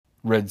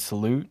Red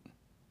salute.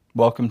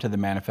 Welcome to the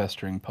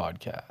Manifesting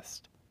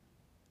Podcast.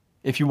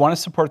 If you want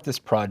to support this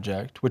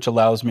project, which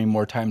allows me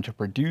more time to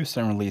produce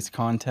and release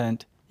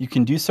content, you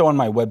can do so on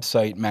my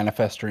website,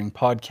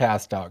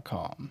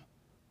 manifestingpodcast.com.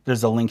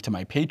 There's a link to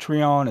my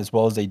Patreon as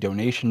well as a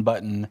donation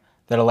button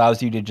that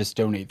allows you to just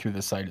donate through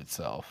the site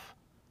itself.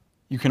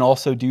 You can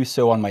also do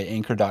so on my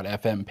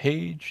anchor.fm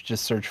page,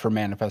 just search for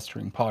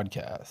Manifesting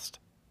Podcast.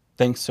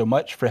 Thanks so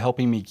much for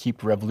helping me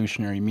keep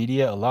revolutionary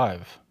media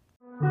alive.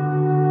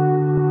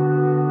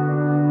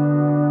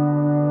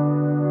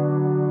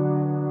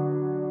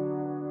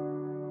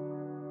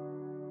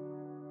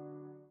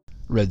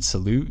 Red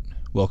salute.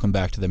 Welcome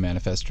back to the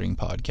Manifesting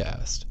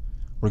Podcast.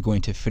 We're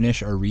going to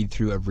finish our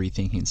read-through of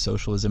Rethinking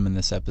Socialism in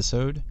this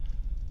episode.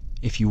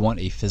 If you want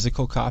a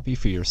physical copy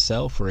for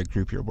yourself or a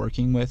group you're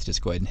working with,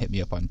 just go ahead and hit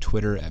me up on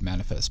Twitter at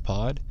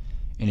ManifestPod.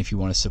 And if you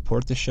want to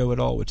support the show at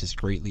all, which is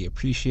greatly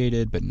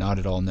appreciated but not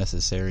at all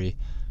necessary,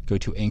 go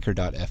to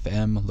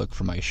anchor.fm, look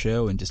for my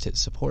show, and just hit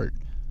support.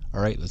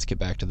 All right, let's get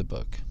back to the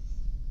book.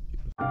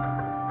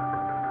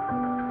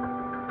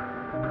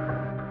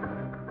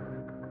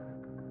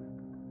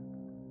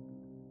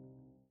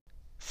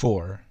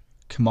 Four,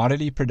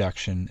 commodity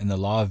production and the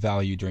law of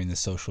value during the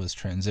socialist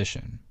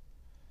transition.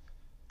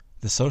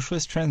 The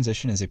socialist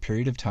transition is a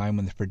period of time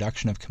when the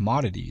production of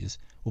commodities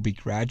will be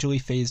gradually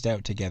phased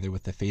out together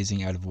with the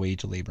phasing out of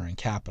wage labor and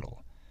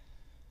capital.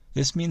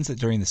 This means that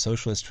during the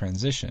socialist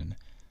transition,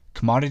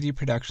 commodity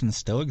production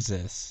still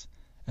exists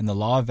and the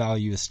law of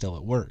value is still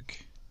at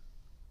work.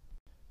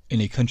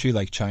 In a country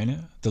like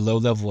China, the low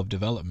level of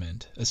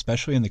development,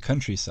 especially in the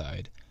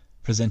countryside,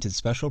 presented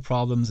special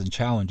problems and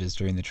challenges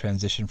during the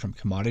transition from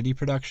commodity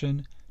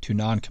production to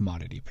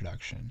non-commodity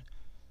production.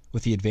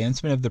 With the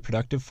advancement of the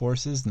productive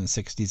forces in the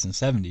 60s and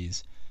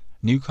 70s,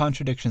 new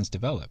contradictions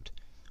developed.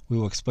 We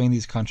will explain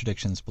these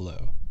contradictions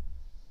below.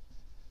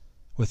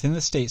 Within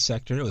the state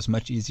sector, it was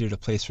much easier to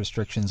place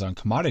restrictions on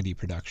commodity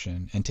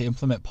production and to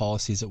implement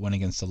policies that went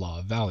against the law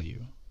of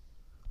value.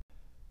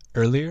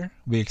 Earlier,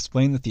 we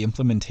explained that the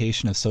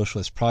implementation of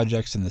socialist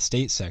projects in the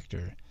state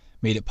sector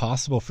made it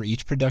possible for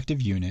each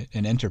productive unit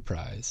and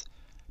enterprise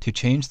to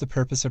change the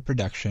purpose of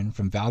production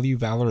from value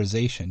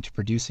valorization to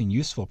producing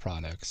useful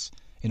products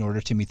in order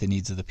to meet the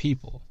needs of the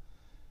people.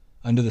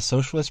 Under the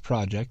socialist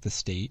project, the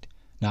state,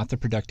 not the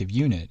productive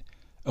unit,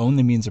 owned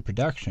the means of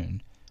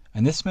production,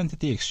 and this meant that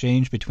the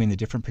exchange between the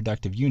different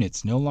productive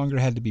units no longer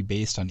had to be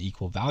based on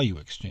equal value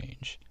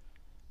exchange.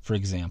 For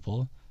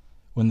example,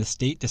 when the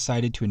state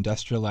decided to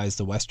industrialize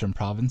the western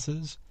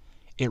provinces,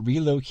 it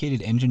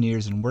relocated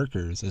engineers and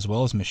workers as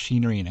well as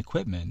machinery and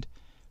equipment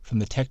from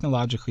the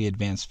technologically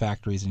advanced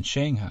factories in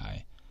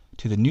Shanghai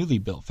to the newly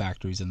built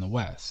factories in the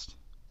West.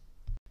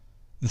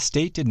 The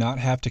state did not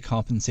have to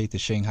compensate the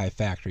Shanghai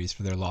factories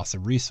for their loss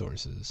of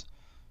resources.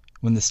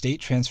 When the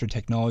state transferred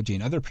technology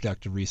and other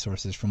productive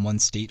resources from one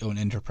state-owned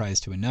enterprise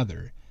to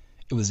another,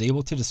 it was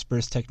able to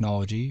disperse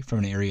technology from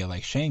an area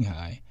like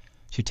Shanghai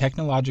to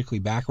technologically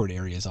backward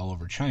areas all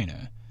over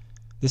China.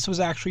 This was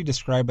actually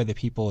described by the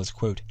people as,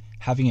 quote,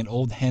 having an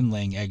old hen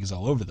laying eggs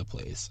all over the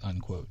place,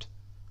 unquote.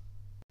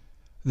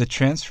 The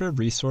transfer of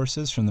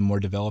resources from the more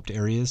developed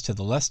areas to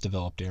the less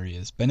developed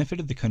areas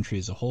benefited the country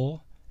as a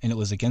whole, and it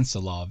was against the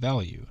law of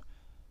value.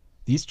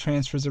 These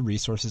transfers of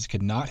resources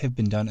could not have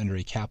been done under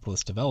a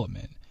capitalist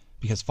development,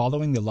 because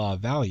following the law of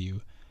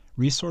value,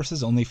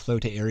 resources only flow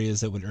to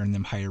areas that would earn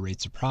them higher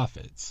rates of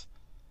profits.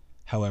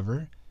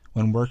 However,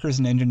 when workers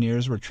and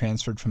engineers were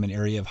transferred from an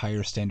area of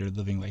higher standard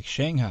living like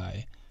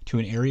Shanghai to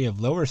an area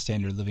of lower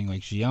standard living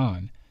like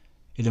Xi'an,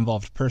 it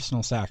involved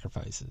personal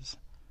sacrifices.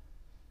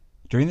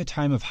 During the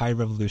time of high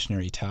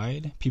revolutionary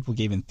tide, people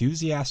gave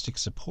enthusiastic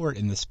support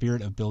in the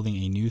spirit of building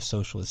a new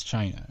socialist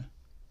China.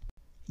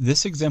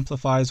 This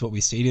exemplifies what we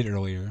stated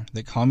earlier,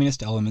 that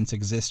communist elements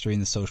exist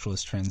during the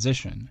socialist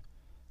transition.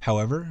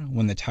 However,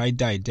 when the tide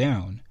died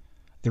down,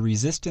 the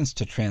resistance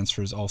to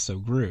transfers also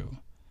grew.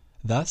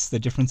 Thus, the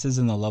differences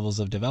in the levels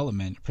of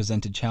development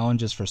presented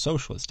challenges for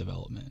socialist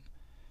development.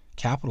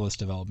 Capitalist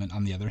development,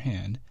 on the other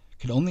hand,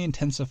 could only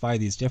intensify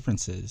these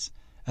differences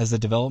as the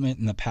development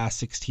in the past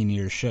 16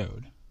 years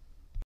showed.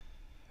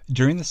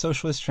 During the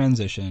socialist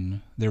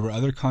transition, there were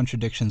other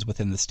contradictions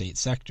within the state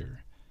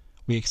sector.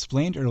 We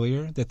explained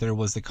earlier that there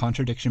was the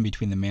contradiction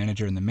between the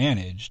manager and the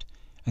managed,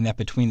 and that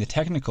between the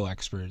technical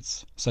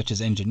experts, such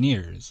as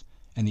engineers,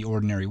 and the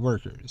ordinary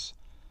workers.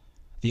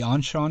 The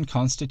Anshan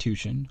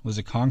Constitution was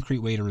a concrete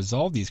way to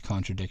resolve these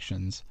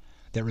contradictions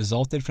that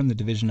resulted from the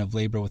division of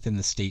labor within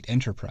the state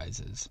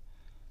enterprises.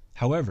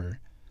 However,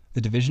 the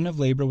division of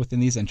labor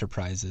within these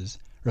enterprises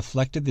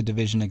reflected the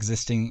division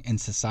existing in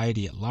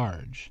society at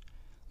large.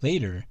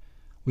 Later,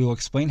 we will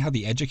explain how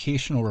the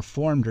educational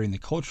reform during the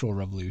Cultural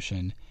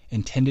Revolution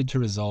intended to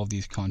resolve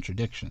these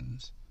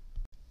contradictions.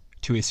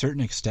 To a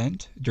certain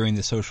extent, during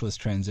the socialist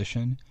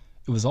transition,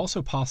 it was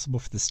also possible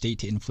for the state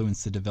to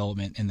influence the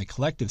development in the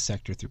collective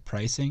sector through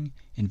pricing,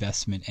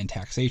 investment, and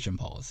taxation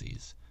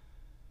policies.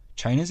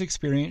 China's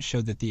experience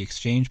showed that the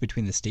exchange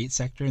between the state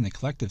sector and the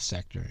collective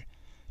sector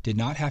did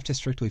not have to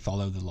strictly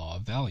follow the law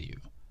of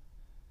value.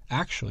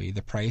 Actually,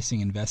 the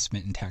pricing,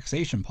 investment, and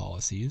taxation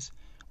policies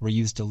were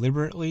used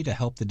deliberately to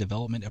help the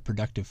development of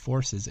productive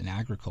forces in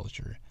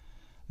agriculture,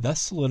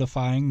 thus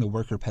solidifying the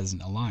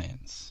worker-peasant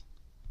alliance.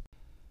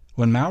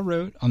 When Mao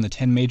wrote on the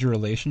 10 major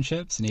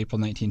relationships in April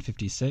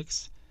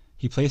 1956,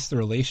 he placed the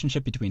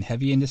relationship between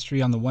heavy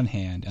industry on the one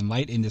hand and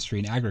light industry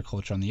and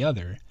agriculture on the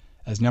other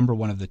as number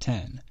 1 of the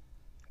 10.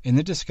 In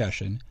the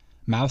discussion,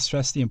 Mao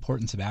stressed the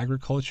importance of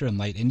agriculture and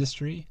light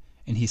industry,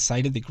 and he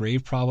cited the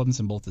grave problems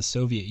in both the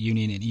Soviet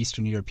Union and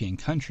Eastern European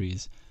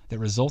countries that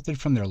resulted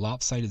from their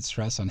lopsided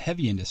stress on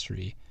heavy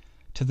industry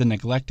to the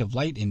neglect of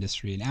light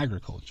industry and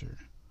agriculture.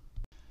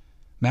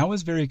 Mao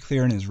was very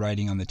clear in his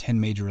writing on the 10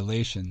 major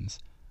relations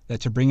that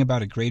to bring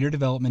about a greater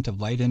development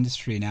of light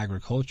industry and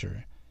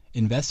agriculture,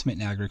 investment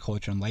in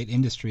agriculture and light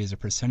industry as a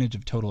percentage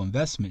of total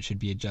investment should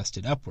be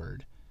adjusted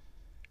upward.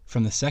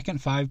 From the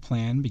Second Five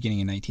Plan beginning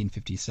in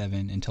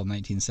 1957 until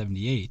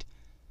 1978,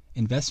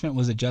 investment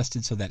was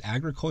adjusted so that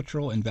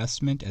agricultural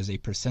investment as a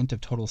percent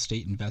of total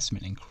state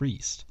investment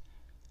increased.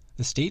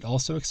 The state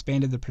also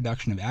expanded the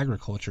production of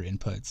agriculture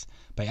inputs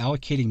by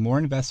allocating more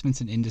investments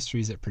in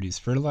industries that produce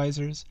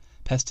fertilizers,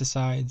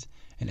 pesticides,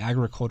 and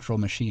agricultural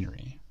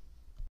machinery.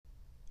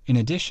 In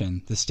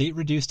addition, the state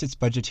reduced its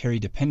budgetary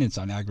dependence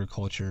on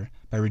agriculture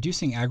by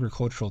reducing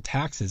agricultural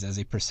taxes as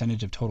a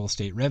percentage of total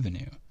state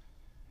revenue.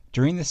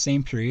 During the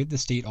same period, the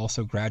state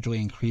also gradually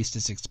increased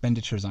its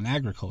expenditures on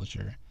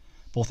agriculture,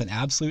 both in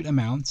absolute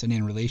amounts and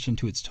in relation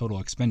to its total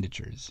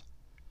expenditures.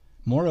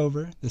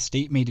 Moreover, the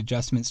state made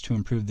adjustments to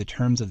improve the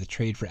terms of the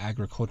trade for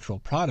agricultural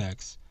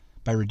products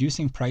by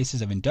reducing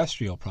prices of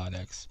industrial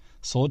products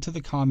sold to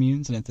the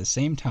communes and at the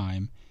same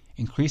time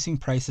increasing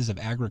prices of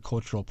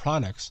agricultural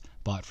products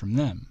bought from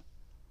them.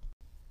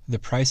 The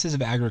prices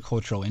of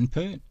agricultural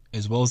input,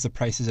 as well as the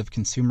prices of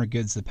consumer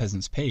goods the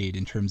peasants paid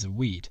in terms of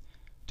wheat,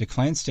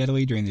 declined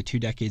steadily during the 2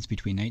 decades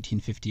between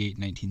 1958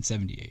 and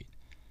 1978.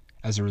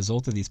 As a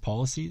result of these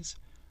policies,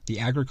 the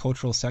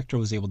agricultural sector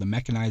was able to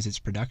mechanize its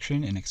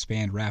production and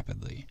expand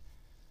rapidly.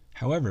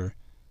 However,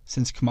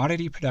 since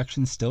commodity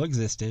production still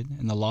existed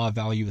and the law of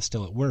value was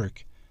still at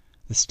work,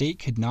 the state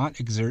could not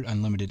exert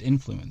unlimited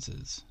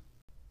influences.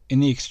 In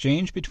the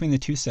exchange between the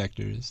two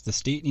sectors, the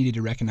state needed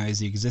to recognize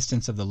the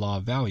existence of the law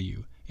of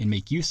value and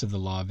make use of the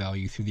law of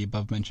value through the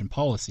above-mentioned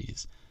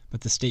policies,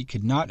 but the state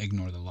could not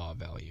ignore the law of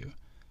value.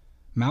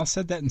 Mao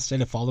said that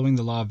instead of following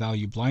the law of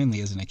value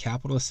blindly as in a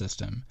capitalist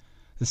system,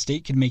 the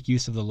state could make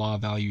use of the law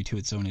of value to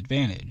its own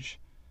advantage.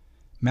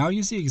 Mao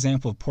used the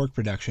example of pork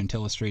production to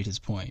illustrate his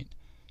point.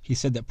 He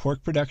said that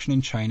pork production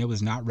in China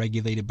was not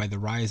regulated by the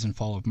rise and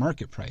fall of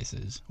market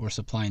prices, or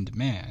supply and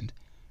demand.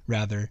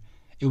 Rather,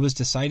 it was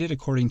decided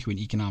according to an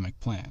economic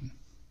plan.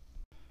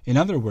 In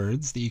other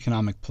words, the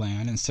economic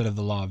plan, instead of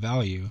the law of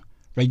value,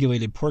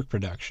 regulated pork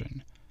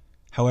production.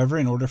 However,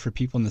 in order for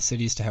people in the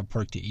cities to have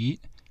pork to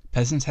eat,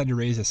 peasants had to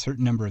raise a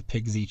certain number of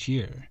pigs each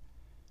year.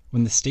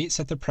 When the state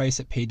set the price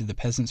it paid to the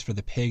peasants for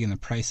the pig and the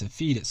price of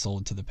feed it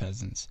sold to the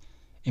peasants,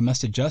 it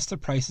must adjust the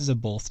prices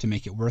of both to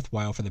make it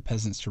worthwhile for the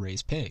peasants to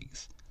raise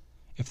pigs.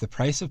 If the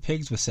price of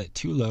pigs was set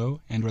too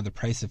low and or the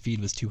price of feed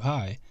was too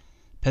high,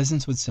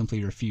 peasants would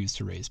simply refuse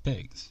to raise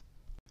pigs.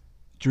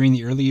 During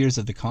the early years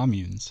of the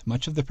communes,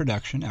 much of the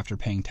production, after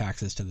paying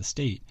taxes to the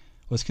state,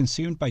 was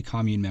consumed by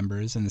commune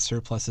members and the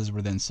surpluses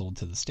were then sold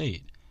to the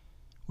state.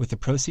 With the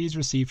proceeds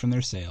received from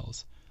their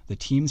sales, the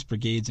teams,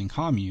 brigades, and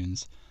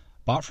communes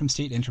bought from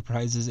state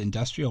enterprises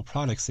industrial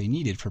products they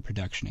needed for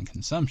production and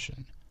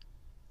consumption.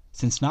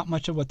 Since not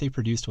much of what they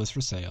produced was for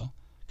sale,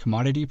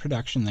 commodity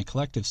production in the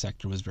collective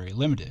sector was very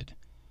limited.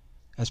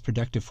 As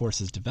productive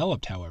forces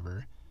developed,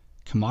 however,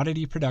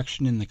 commodity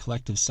production in the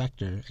collective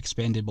sector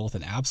expanded both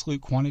in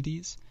absolute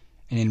quantities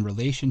and in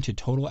relation to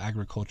total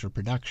agriculture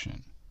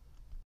production.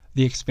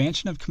 The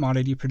expansion of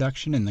commodity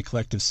production in the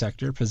collective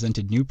sector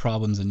presented new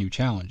problems and new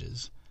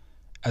challenges.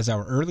 As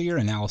our earlier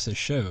analysis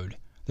showed,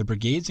 the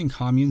brigades and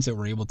communes that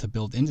were able to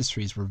build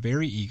industries were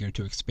very eager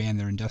to expand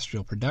their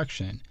industrial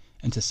production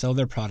and to sell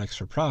their products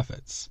for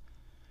profits.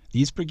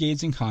 These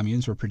brigades and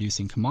communes were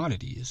producing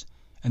commodities,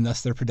 and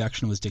thus their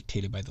production was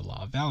dictated by the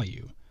law of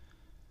value.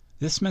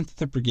 This meant that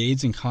the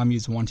brigades and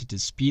communes wanted to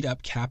speed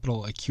up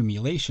capital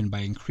accumulation by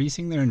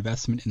increasing their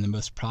investment in the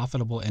most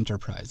profitable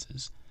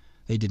enterprises.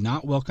 They did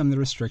not welcome the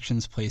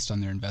restrictions placed on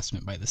their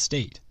investment by the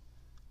state.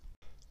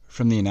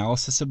 From the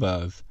analysis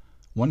above,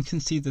 one can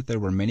see that there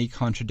were many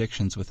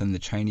contradictions within the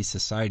Chinese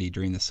society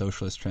during the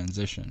socialist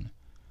transition.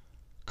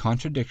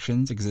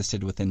 Contradictions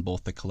existed within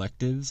both the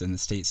collectives and the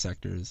state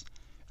sectors,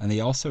 and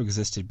they also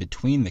existed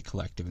between the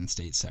collective and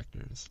state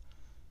sectors.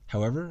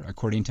 However,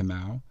 according to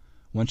Mao,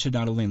 one should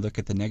not only look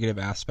at the negative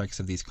aspects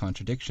of these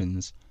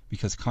contradictions,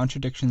 because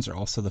contradictions are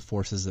also the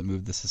forces that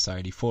move the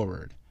society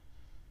forward.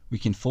 We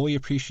can fully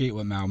appreciate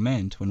what Mao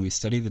meant when we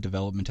study the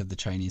development of the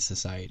Chinese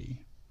society.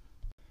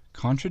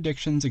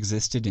 Contradictions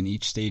existed in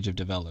each stage of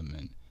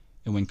development,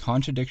 and when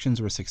contradictions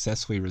were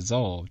successfully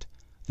resolved,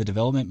 the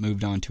development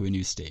moved on to a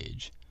new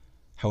stage.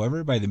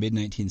 However, by the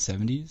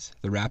mid-1970s,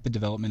 the rapid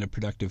development of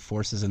productive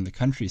forces in the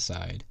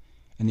countryside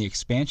and the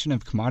expansion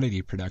of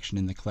commodity production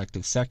in the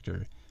collective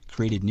sector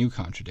created new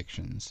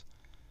contradictions.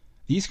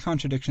 These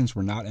contradictions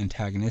were not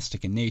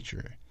antagonistic in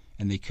nature,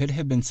 and they could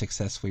have been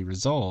successfully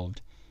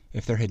resolved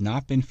if there had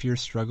not been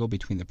fierce struggle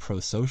between the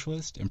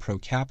pro-socialist and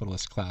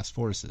pro-capitalist class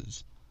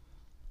forces.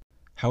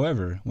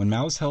 However, when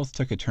Mao's health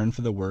took a turn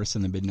for the worse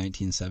in the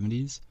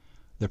mid-1970s,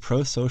 the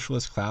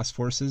pro-socialist class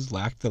forces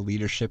lacked the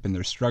leadership in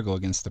their struggle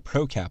against the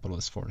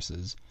pro-capitalist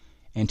forces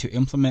and to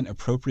implement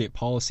appropriate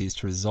policies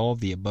to resolve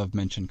the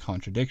above-mentioned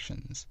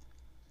contradictions.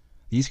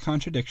 These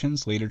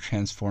contradictions later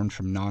transformed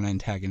from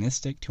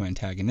non-antagonistic to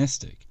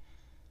antagonistic.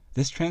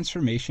 This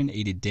transformation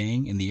aided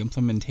Deng in the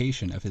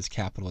implementation of his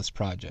capitalist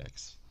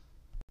projects.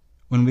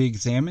 When we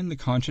examine the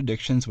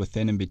contradictions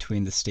within and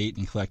between the state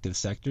and collective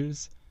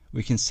sectors,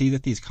 we can see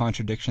that these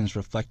contradictions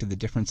reflected the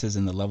differences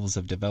in the levels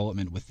of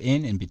development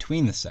within and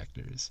between the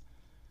sectors.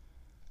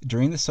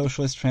 During the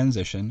socialist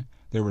transition,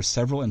 there were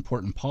several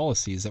important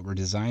policies that were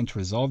designed to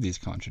resolve these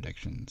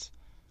contradictions.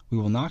 We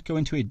will not go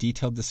into a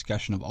detailed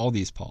discussion of all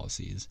these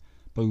policies,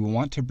 but we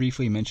want to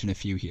briefly mention a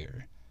few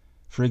here.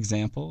 For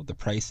example, the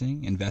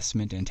pricing,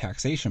 investment, and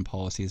taxation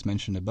policies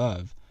mentioned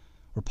above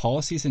were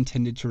policies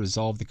intended to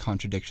resolve the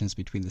contradictions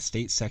between the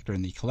state sector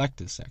and the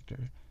collective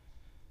sector.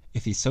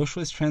 If the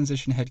socialist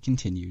transition had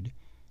continued,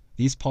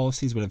 these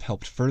policies would have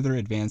helped further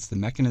advance the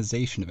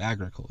mechanization of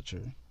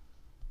agriculture.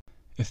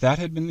 If that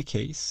had been the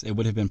case, it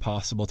would have been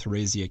possible to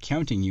raise the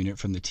accounting unit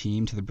from the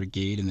team to the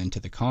brigade and then to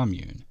the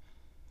commune.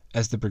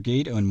 As the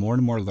brigade owned more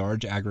and more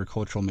large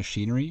agricultural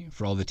machinery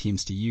for all the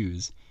teams to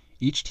use,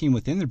 each team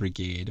within the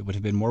brigade would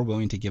have been more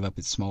willing to give up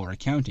its smaller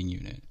accounting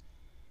unit.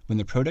 When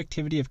the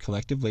productivity of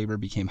collective labor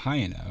became high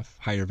enough,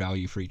 higher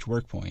value for each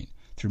work point,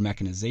 through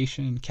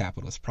mechanization,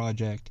 capitalist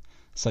project,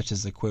 such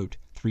as the, quote,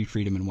 3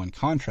 freedom in 1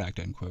 contract,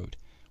 unquote,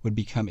 would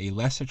become a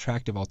less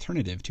attractive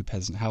alternative to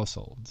peasant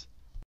households.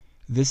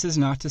 This is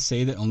not to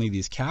say that only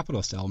these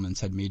capitalist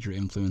elements had major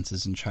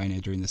influences in China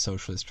during the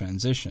socialist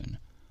transition.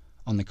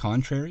 On the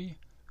contrary,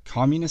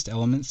 communist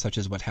elements such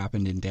as what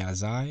happened in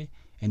Dazai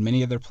and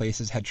many other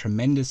places had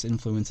tremendous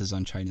influences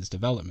on China's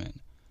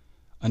development.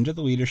 Under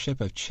the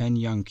leadership of Chen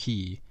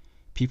Yangqi,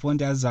 people in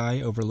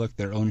Dazai overlooked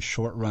their own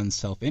short-run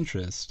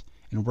self-interest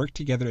and worked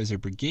together as a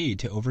brigade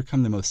to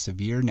overcome the most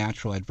severe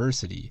natural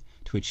adversity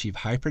to achieve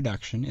high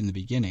production in the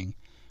beginning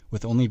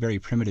with only very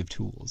primitive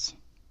tools.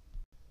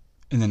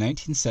 In the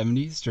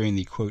 1970s, during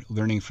the, quote,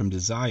 learning from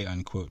Dazai,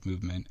 unquote,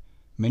 movement,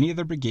 many of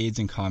the brigades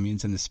and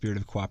communes in the spirit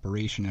of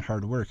cooperation and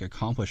hard work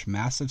accomplished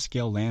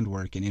massive-scale land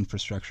work and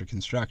infrastructure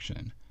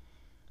construction.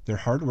 Their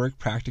hard work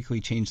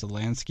practically changed the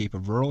landscape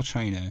of rural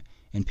China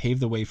and paved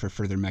the way for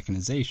further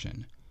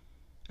mechanization.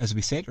 As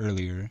we said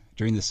earlier,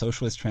 during the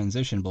socialist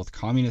transition, both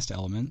communist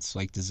elements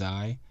like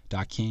Dazai,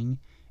 Daqing,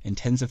 and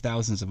tens of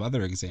thousands of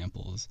other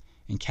examples,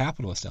 and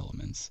capitalist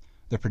elements,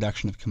 the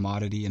production of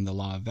commodity and the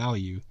law of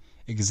value,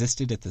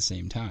 existed at the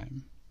same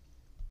time.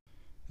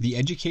 The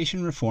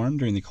education reform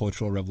during the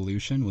Cultural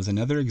Revolution was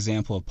another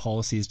example of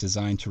policies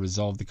designed to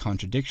resolve the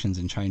contradictions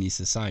in Chinese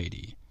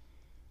society.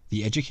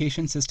 The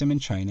education system in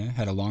China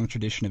had a long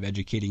tradition of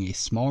educating a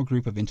small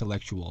group of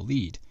intellectual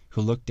elite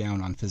who looked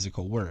down on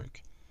physical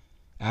work.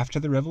 After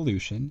the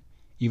revolution,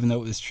 even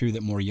though it was true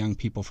that more young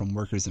people from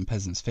workers' and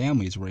peasants'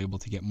 families were able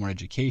to get more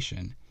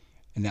education,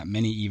 and that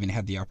many even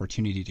had the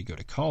opportunity to go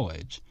to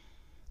college,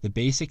 the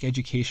basic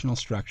educational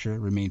structure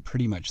remained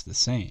pretty much the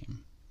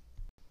same.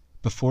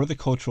 Before the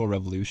Cultural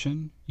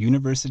Revolution,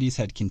 universities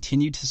had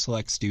continued to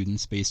select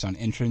students based on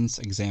entrance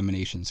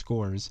examination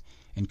scores,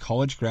 and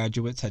college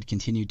graduates had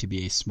continued to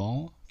be a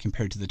small,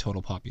 compared to the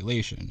total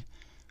population,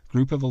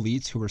 group of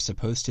elites who were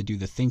supposed to do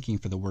the thinking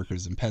for the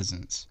workers and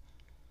peasants.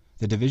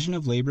 The division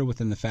of labor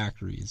within the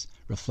factories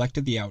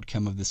reflected the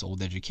outcome of this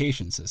old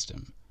education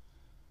system.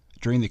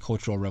 During the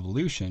Cultural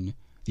Revolution,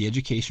 the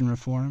education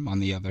reform, on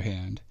the other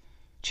hand,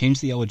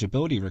 changed the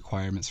eligibility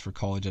requirements for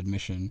college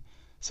admission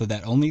so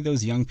that only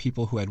those young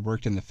people who had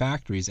worked in the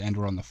factories and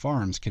were on the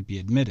farms could be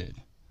admitted.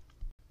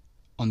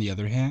 On the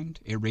other hand,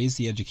 it raised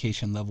the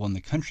education level in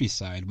the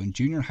countryside when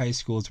junior high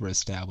schools were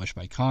established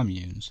by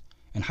communes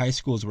and high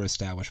schools were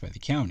established by the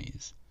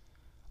counties.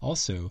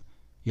 Also,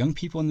 young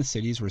people in the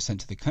cities were sent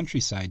to the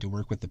countryside to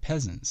work with the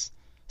peasants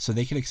so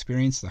they could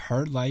experience the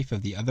hard life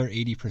of the other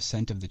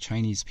 80% of the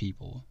Chinese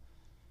people.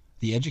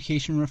 The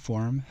education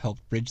reform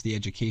helped bridge the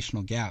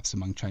educational gaps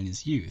among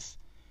China's youth.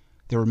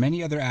 There were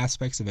many other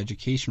aspects of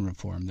education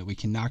reform that we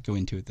cannot go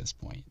into at this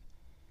point.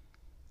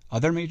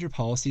 Other major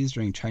policies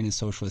during China's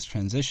socialist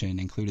transition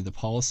included the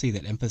policy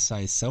that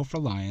emphasized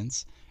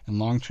self-reliance and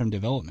long-term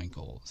development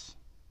goals.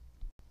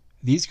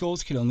 These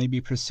goals could only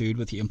be pursued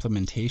with the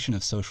implementation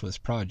of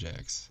socialist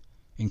projects.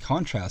 In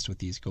contrast with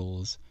these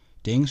goals,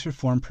 Deng's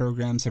reform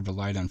programs have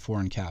relied on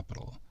foreign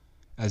capital.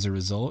 As a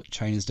result,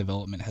 China's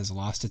development has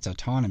lost its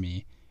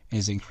autonomy and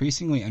is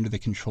increasingly under the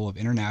control of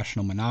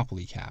international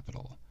monopoly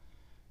capital.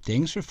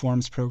 Deng's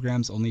reforms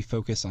programs only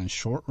focus on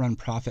short-run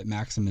profit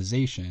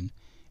maximization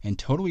and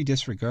totally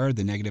disregard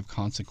the negative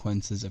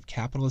consequences of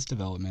capitalist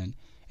development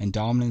and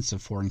dominance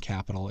of foreign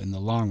capital in the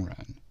long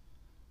run.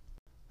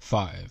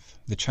 5.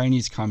 The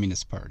Chinese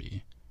Communist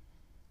Party.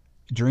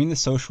 During the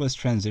socialist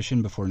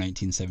transition before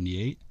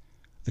 1978,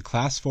 The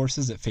class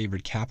forces that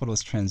favored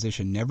capitalist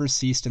transition never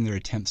ceased in their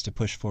attempts to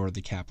push forward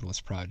the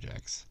capitalist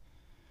projects.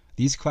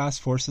 These class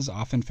forces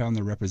often found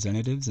their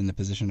representatives in the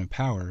position of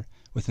power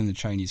within the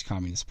Chinese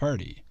Communist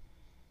Party.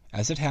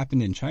 As it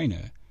happened in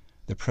China,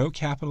 the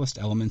pro-capitalist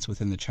elements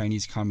within the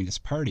Chinese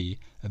Communist Party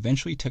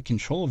eventually took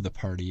control of the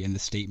party and the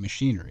state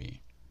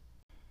machinery.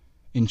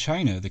 In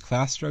China, the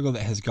class struggle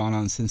that has gone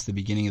on since the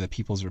beginning of the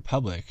People's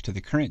Republic to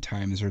the current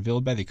time is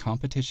revealed by the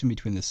competition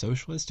between the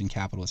socialist and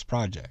capitalist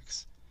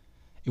projects.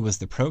 It was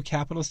the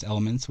pro-capitalist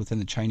elements within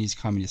the Chinese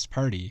Communist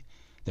Party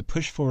that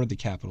pushed forward the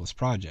capitalist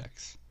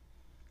projects.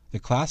 The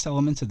class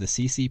elements of the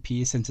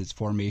CCP since its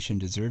formation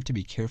deserve to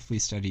be carefully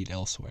studied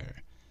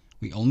elsewhere.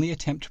 We only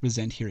attempt to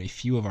present here a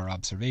few of our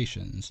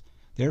observations.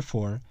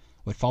 Therefore,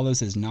 what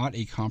follows is not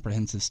a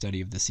comprehensive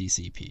study of the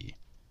CCP.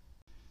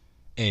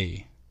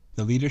 A.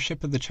 The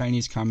leadership of the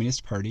Chinese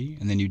Communist Party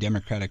and the New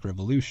Democratic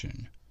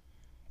Revolution.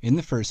 In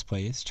the first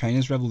place,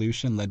 China's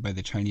revolution led by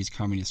the Chinese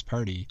Communist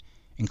Party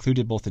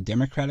included both the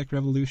Democratic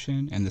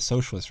Revolution and the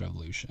Socialist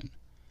Revolution.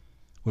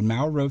 When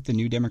Mao wrote the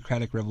New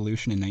Democratic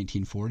Revolution in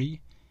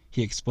 1940,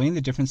 he explained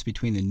the difference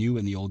between the new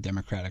and the old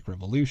democratic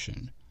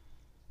revolution.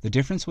 The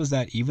difference was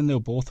that even though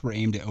both were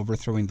aimed at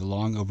overthrowing the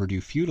long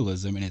overdue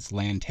feudalism and its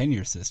land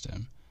tenure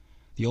system,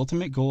 the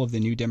ultimate goal of the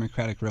New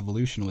Democratic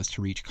Revolution was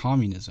to reach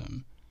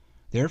communism.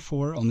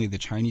 Therefore, only the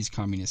Chinese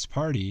Communist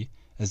Party,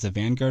 as the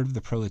vanguard of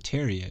the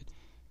proletariat,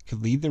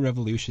 could lead the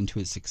revolution to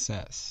its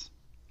success.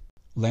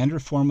 Land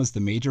reform was the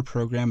major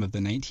program of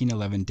the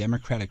 1911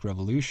 Democratic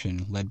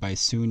Revolution led by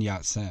Sun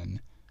Yat-sen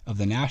of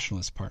the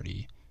Nationalist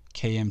Party,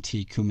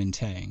 KMT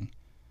Kuomintang.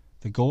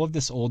 The goal of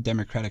this old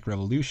democratic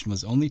revolution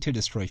was only to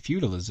destroy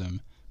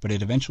feudalism, but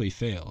it eventually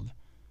failed.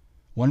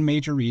 One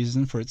major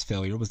reason for its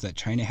failure was that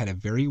China had a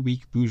very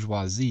weak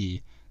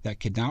bourgeoisie that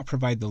could not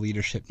provide the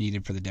leadership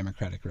needed for the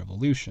democratic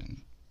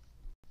revolution.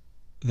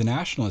 The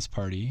Nationalist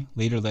Party,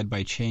 later led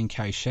by Chiang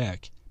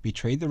Kai-shek,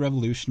 betrayed the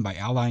revolution by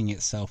allying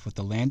itself with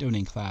the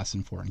landowning class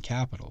and foreign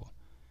capital.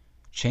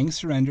 Chiang's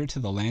surrender to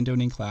the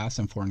landowning class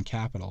and foreign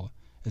capital,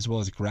 as well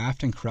as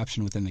graft and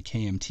corruption within the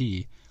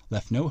KMT,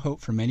 left no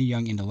hope for many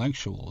young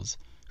intellectuals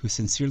who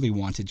sincerely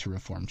wanted to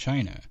reform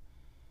China.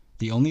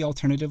 The only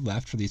alternative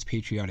left for these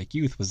patriotic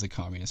youth was the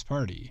Communist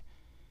Party.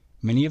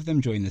 Many of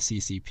them joined the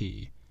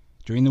CCP.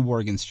 During the war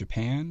against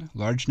Japan,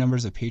 large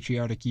numbers of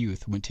patriotic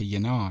youth went to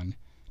Yan'an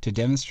to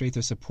demonstrate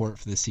their support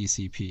for the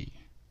CCP.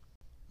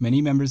 Many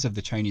members of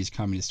the Chinese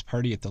Communist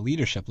Party at the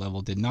leadership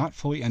level did not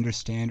fully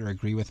understand or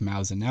agree with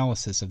Mao's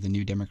analysis of the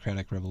New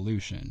Democratic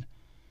Revolution.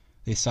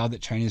 They saw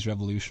that China's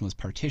revolution was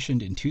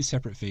partitioned in two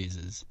separate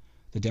phases,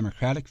 the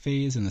democratic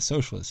phase and the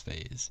socialist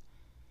phase.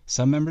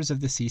 Some members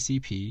of the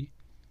CCP,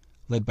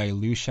 led by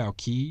Liu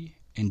Shaoqi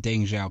and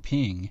Deng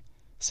Xiaoping,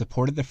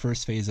 supported the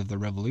first phase of the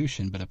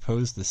revolution but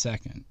opposed the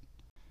second.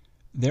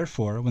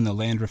 Therefore, when the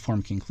land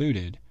reform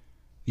concluded,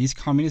 these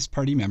Communist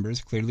Party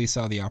members clearly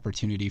saw the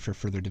opportunity for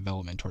further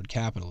development toward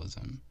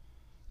capitalism.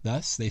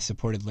 Thus, they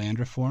supported land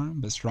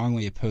reform but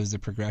strongly opposed the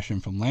progression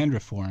from land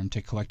reform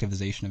to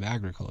collectivization of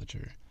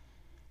agriculture.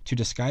 To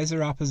disguise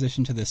their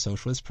opposition to this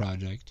socialist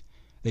project,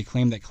 they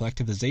claimed that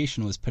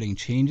collectivization was putting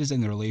changes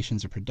in the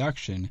relations of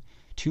production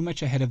too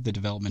much ahead of the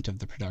development of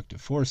the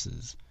productive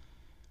forces.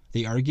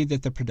 They argued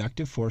that the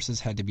productive forces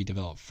had to be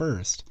developed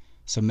first,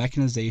 so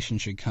mechanization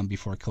should come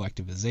before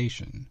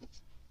collectivization.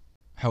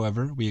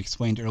 However, we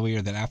explained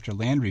earlier that after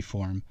land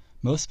reform,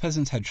 most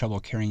peasants had trouble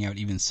carrying out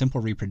even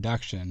simple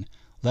reproduction,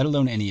 let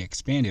alone any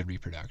expanded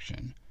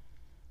reproduction.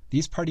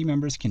 These party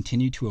members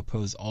continued to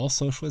oppose all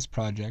socialist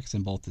projects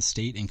in both the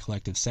state and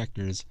collective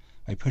sectors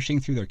by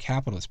pushing through their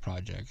capitalist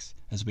projects,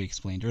 as we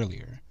explained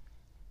earlier.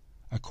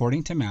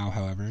 According to Mao,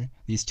 however,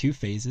 these two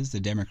phases, the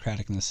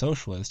democratic and the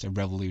socialist, of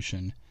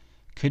revolution,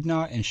 could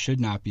not and should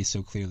not be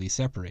so clearly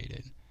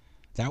separated.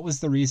 That was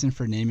the reason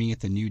for naming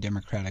it the New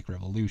Democratic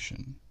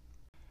Revolution.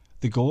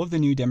 The goal of the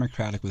New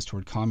Democratic was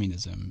toward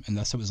communism, and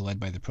thus it was led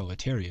by the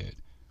proletariat,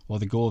 while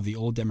the goal of the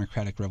Old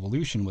Democratic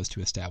Revolution was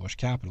to establish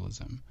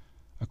capitalism.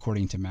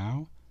 According to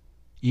Mao,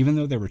 even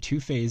though there were two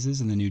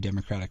phases in the New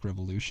Democratic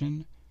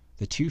Revolution,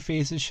 the two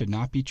phases should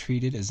not be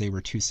treated as they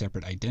were two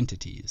separate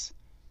identities.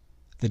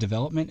 The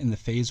development in the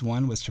Phase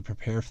 1 was to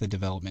prepare for the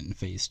development in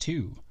Phase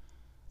 2.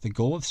 The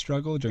goal of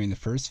struggle during the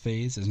first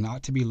phase is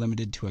not to be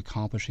limited to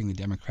accomplishing the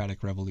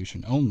democratic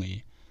revolution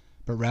only,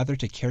 but rather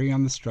to carry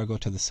on the struggle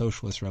to the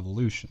socialist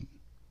revolution.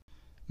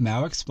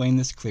 Mao explained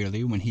this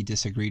clearly when he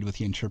disagreed with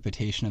the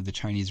interpretation of the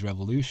Chinese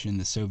Revolution in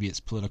the Soviet's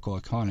Political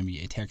Economy,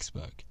 a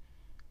textbook.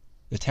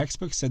 The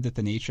textbook said that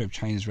the nature of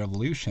China's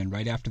revolution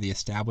right after the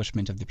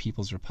establishment of the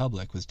People's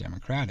Republic was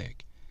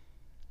democratic.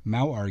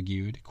 Mao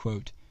argued,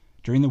 quote,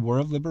 "During the War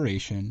of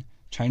Liberation,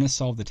 China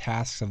solved the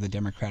tasks of the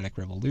democratic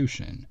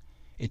revolution.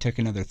 It took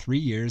another 3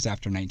 years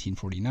after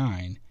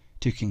 1949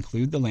 to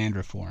conclude the land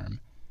reform,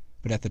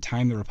 but at the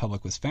time the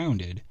Republic was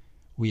founded,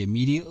 we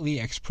immediately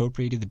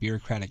expropriated the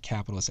bureaucratic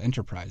capitalist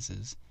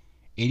enterprises,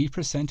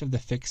 80% of the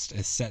fixed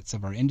assets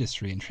of our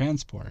industry and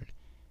transport,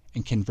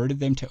 and converted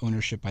them to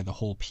ownership by the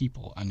whole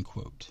people,"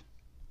 unquote.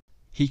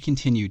 He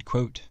continued,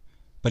 quote,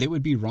 But it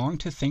would be wrong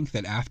to think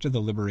that after the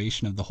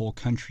liberation of the whole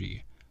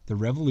country, the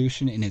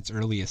revolution in its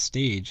earliest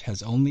stage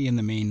has only in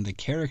the main the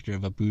character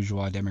of a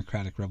bourgeois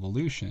democratic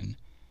revolution,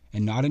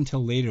 and not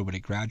until later would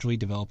it gradually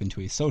develop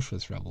into a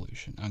socialist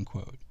revolution."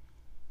 Unquote.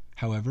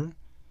 However,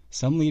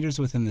 some leaders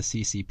within the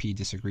CCP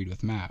disagreed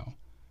with Mao.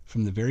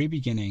 From the very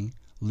beginning,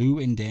 Liu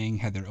and Deng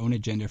had their own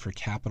agenda for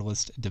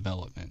capitalist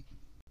development.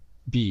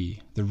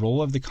 B. The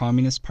role of the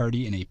Communist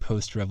Party in a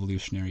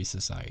post-revolutionary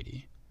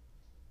society.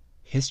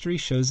 History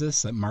shows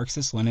us that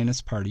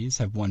Marxist-Leninist parties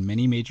have won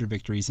many major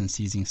victories in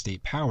seizing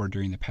state power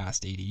during the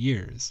past 80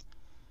 years.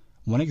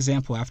 One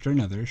example after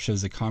another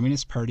shows the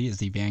Communist Party as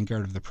the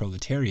vanguard of the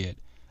proletariat,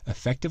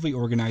 effectively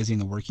organizing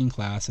the working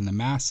class and the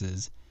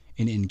masses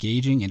in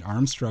engaging in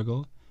armed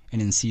struggle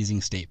and in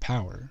seizing state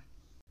power.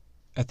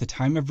 At the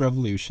time of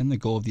revolution, the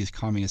goal of these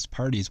communist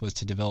parties was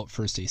to develop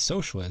first a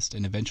socialist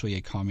and eventually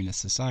a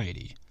communist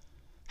society.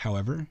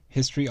 However,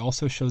 history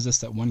also shows us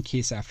that one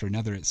case after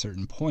another at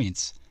certain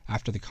points,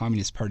 after the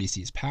Communist Party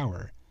seized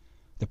power,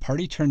 the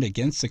party turned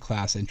against the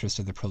class interest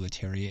of the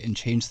proletariat and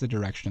changed the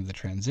direction of the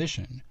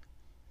transition,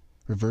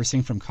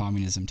 reversing from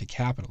communism to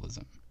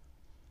capitalism.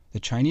 The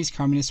Chinese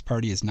Communist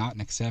Party is not an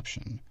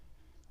exception.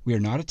 We are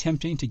not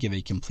attempting to give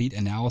a complete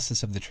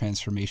analysis of the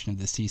transformation of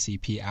the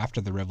CCP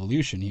after the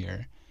revolution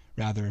here.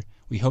 Rather,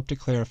 we hope to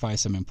clarify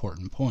some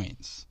important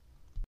points.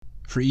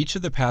 For each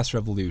of the past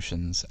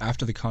revolutions,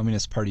 after the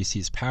Communist Party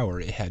seized power,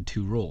 it had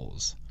two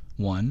roles.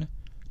 1.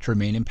 To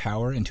remain in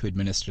power and to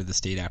administer the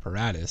state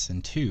apparatus,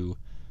 and 2.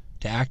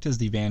 To act as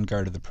the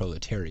vanguard of the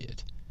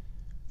proletariat.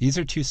 These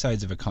are two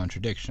sides of a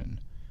contradiction.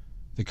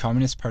 The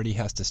Communist Party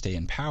has to stay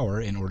in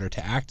power in order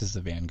to act as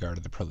the vanguard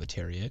of the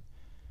proletariat,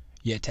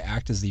 yet to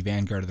act as the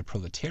vanguard of the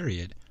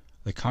proletariat,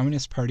 the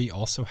Communist Party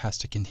also has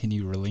to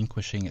continue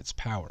relinquishing its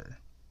power.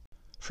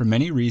 For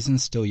many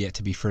reasons still yet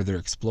to be further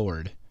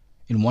explored,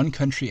 in one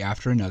country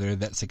after another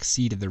that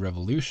succeeded the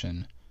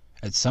revolution,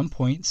 at some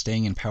point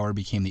staying in power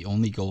became the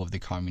only goal of the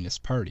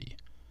Communist Party.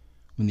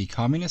 When the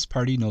Communist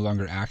Party no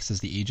longer acts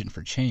as the agent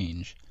for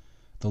change,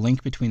 the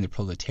link between the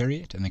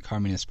proletariat and the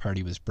Communist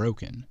Party was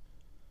broken.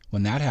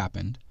 When that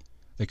happened,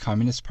 the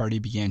Communist Party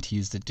began to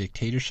use the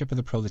dictatorship of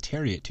the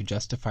proletariat to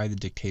justify the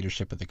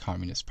dictatorship of the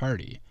Communist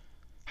Party.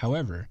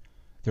 However,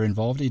 there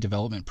involved a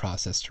development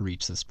process to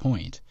reach this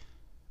point.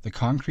 The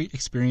concrete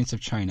experience of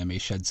China may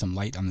shed some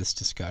light on this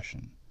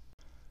discussion.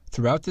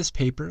 Throughout this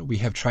paper, we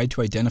have tried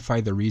to identify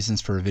the reasons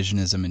for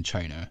revisionism in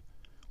China.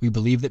 We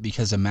believe that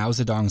because of Mao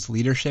Zedong's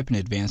leadership in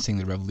advancing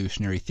the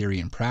revolutionary theory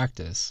and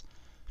practice,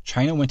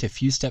 China went a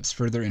few steps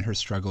further in her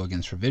struggle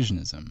against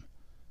revisionism.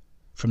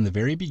 From the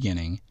very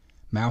beginning,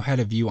 Mao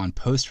had a view on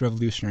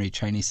post-revolutionary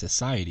Chinese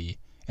society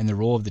and the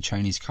role of the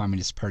Chinese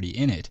Communist Party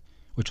in it,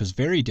 which was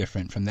very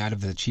different from that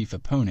of the chief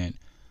opponent,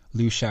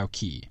 Liu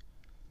Shaoqi.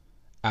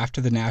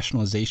 After the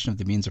nationalization of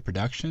the means of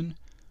production,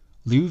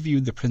 Liu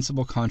viewed the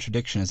principal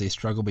contradiction as a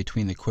struggle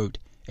between the, quote,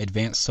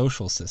 advanced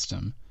social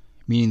system,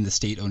 meaning the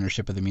state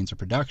ownership of the means of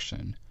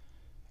production,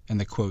 and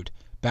the, quote,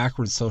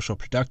 backward social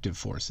productive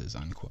forces,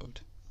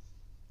 unquote.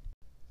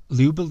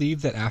 Liu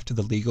believed that after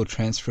the legal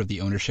transfer of the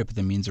ownership of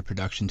the means of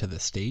production to the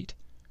state,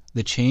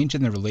 the change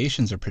in the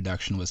relations of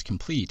production was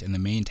complete and the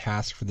main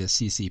task for the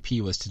CCP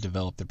was to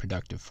develop the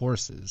productive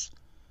forces.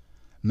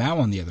 Mao,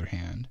 on the other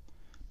hand,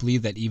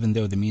 believed that even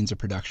though the means of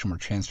production were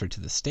transferred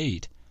to the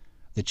state,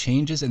 the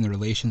changes in the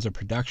relations of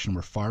production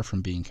were far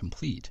from being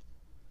complete.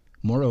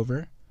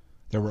 Moreover,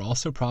 there were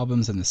also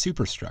problems in the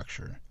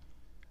superstructure.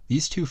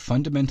 These two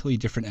fundamentally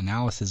different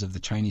analyses of the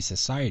Chinese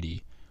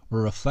society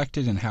were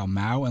reflected in how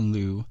Mao and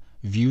Liu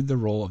viewed the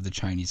role of the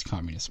Chinese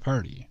Communist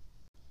Party.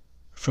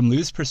 From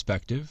Liu's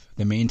perspective,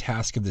 the main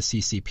task of the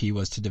CCP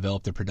was to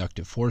develop the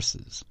productive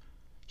forces.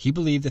 He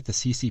believed that the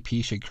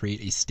CCP should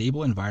create a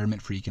stable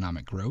environment for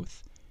economic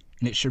growth,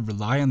 and it should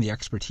rely on the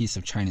expertise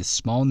of China's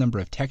small number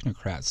of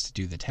technocrats to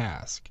do the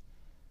task.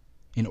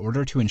 In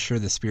order to ensure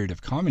the spirit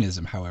of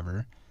communism,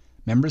 however,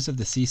 members of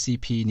the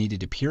CCP needed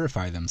to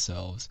purify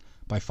themselves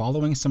by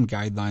following some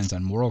guidelines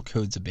on moral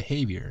codes of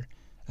behavior,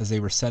 as they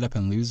were set up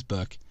in Liu's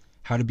book,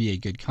 How to Be a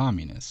Good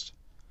Communist.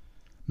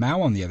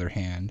 Mao, on the other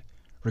hand,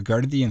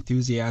 regarded the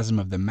enthusiasm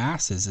of the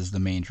masses as the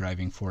main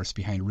driving force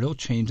behind real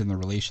change in the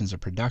relations of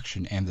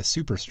production and the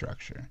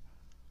superstructure.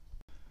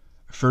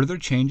 Further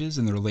changes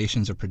in the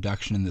relations of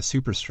production and the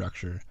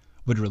superstructure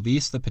would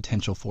release the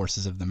potential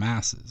forces of the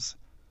masses.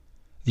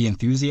 The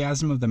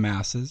enthusiasm of the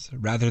masses,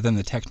 rather than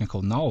the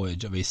technical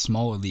knowledge of a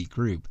small elite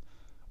group,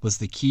 was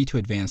the key to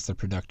advance the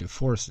productive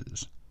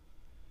forces.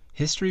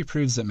 History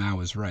proves that Mao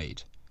was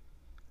right.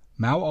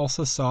 Mao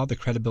also saw the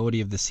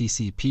credibility of the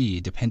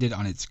CCP depended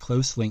on its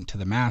close link to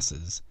the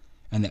masses,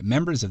 and that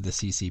members of the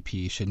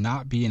CCP should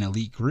not be an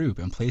elite group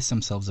and place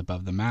themselves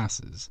above the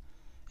masses.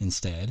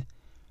 Instead,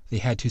 they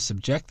had to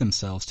subject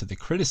themselves to the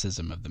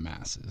criticism of the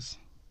masses.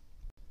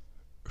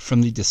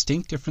 From the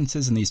distinct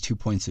differences in these 2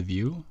 points of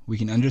view, we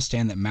can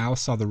understand that Mao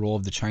saw the role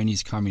of the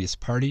Chinese Communist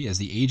Party as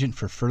the agent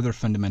for further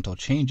fundamental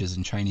changes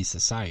in Chinese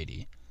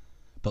society,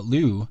 but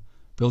Liu,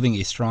 building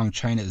a strong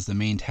China as the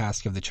main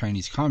task of the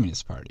Chinese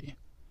Communist Party.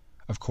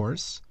 Of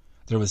course,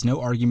 There was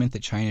no argument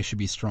that China should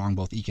be strong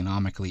both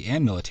economically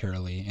and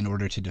militarily in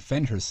order to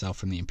defend herself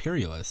from the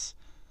imperialists,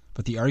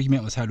 but the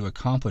argument was how to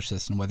accomplish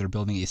this and whether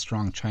building a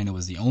strong China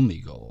was the only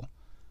goal.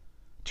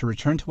 To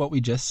return to what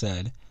we just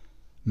said,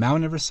 Mao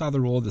never saw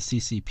the role of the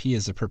CCP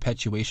as a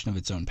perpetuation of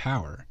its own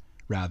power.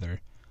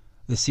 Rather,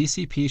 the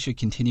CCP should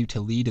continue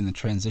to lead in the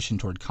transition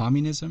toward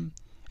communism,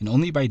 and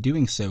only by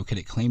doing so could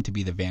it claim to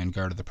be the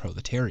vanguard of the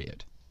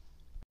proletariat.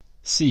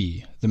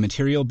 C. The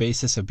material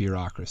basis of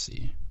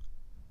bureaucracy.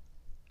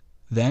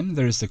 Then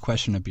there is the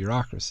question of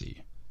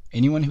bureaucracy.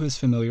 Anyone who is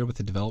familiar with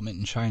the development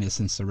in China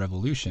since the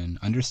revolution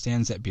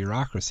understands that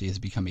bureaucracy has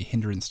become a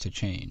hindrance to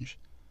change.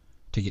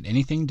 To get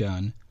anything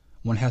done,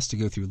 one has to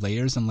go through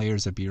layers and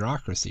layers of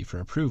bureaucracy for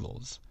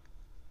approvals.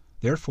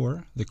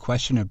 Therefore, the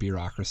question of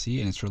bureaucracy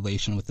and its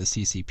relation with the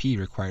CCP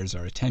requires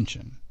our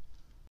attention.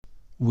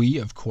 We,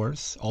 of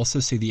course, also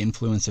see the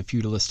influence of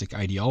feudalistic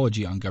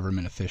ideology on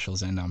government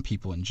officials and on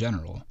people in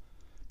general,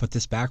 but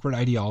this backward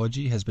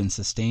ideology has been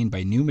sustained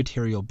by new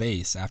material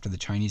base after the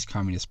Chinese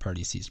Communist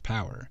Party seized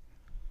power.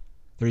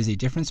 There is a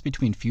difference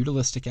between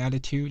feudalistic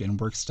attitude and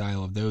work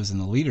style of those in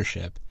the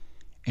leadership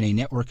and a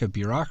network of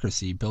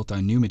bureaucracy built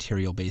on new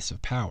material base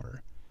of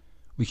power.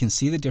 We can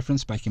see the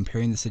difference by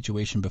comparing the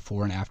situation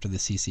before and after the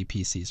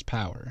CCP seized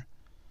power.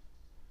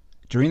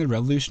 During the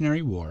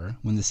Revolutionary War,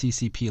 when the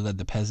CCP led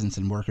the peasants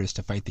and workers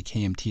to fight the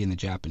KMT and the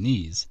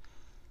Japanese,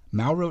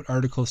 Mao wrote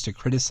articles to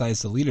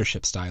criticize the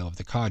leadership style of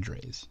the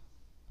cadres.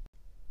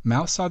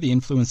 Mao saw the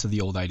influence of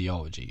the old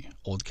ideology,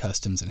 old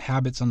customs and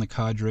habits on the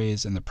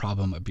cadres, and the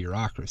problem of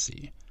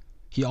bureaucracy.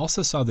 He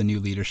also saw the new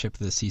leadership of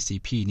the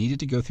CCP needed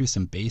to go through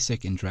some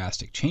basic and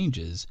drastic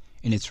changes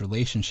in its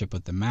relationship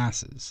with the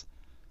masses.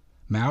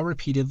 Mao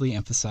repeatedly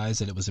emphasized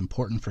that it was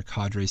important for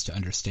cadres to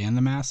understand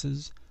the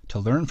masses, to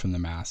learn from the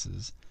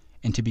masses,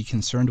 and to be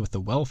concerned with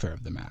the welfare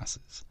of the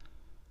masses.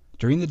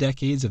 During the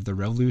decades of the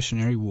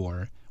Revolutionary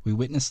War, we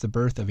witnessed the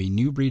birth of a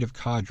new breed of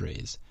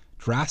cadres,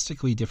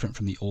 drastically different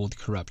from the old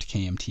corrupt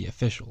KMT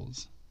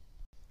officials.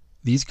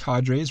 These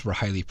cadres were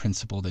highly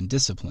principled and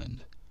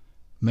disciplined.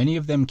 Many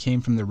of them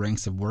came from the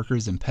ranks of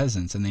workers and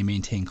peasants, and they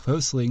maintained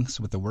close links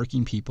with the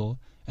working people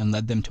and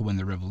led them to win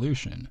the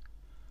revolution.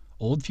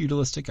 Old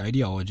feudalistic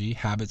ideology,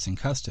 habits, and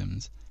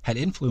customs had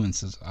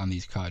influences on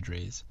these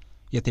cadres,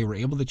 yet they were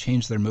able to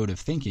change their mode of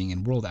thinking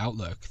and world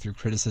outlook through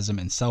criticism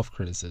and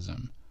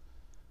self-criticism.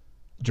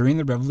 During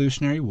the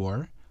Revolutionary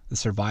War, the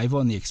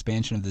survival and the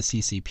expansion of the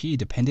CCP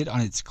depended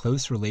on its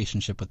close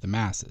relationship with the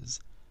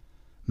masses.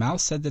 Mao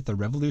said that the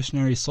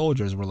revolutionary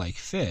soldiers were like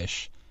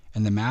fish,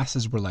 and the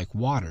masses were like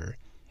water,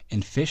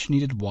 and fish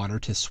needed water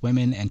to swim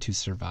in and to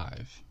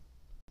survive.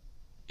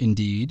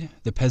 Indeed,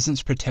 the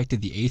peasants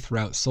protected the Eighth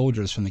Route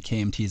soldiers from the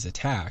KMT's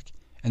attack,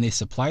 and they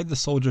supplied the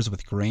soldiers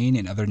with grain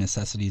and other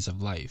necessities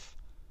of life.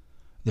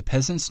 The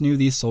peasants knew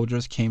these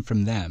soldiers came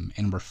from them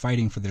and were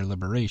fighting for their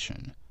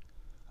liberation.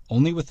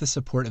 Only with the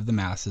support of the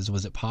masses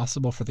was it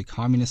possible for the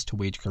communists to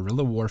wage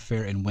guerrilla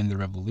warfare and win the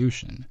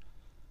revolution.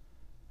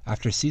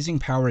 After seizing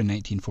power in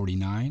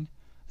 1949,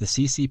 the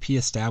CCP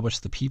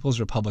established the People's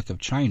Republic of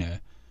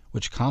China,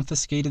 which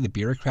confiscated the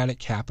bureaucratic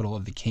capital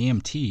of the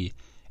KMT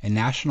and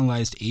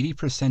nationalized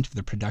 80% of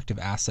the productive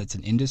assets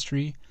in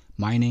industry,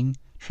 mining,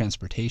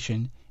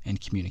 transportation,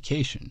 and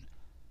communication.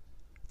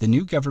 The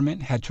new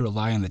government had to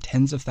rely on the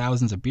tens of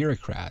thousands of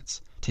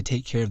bureaucrats to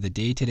take care of the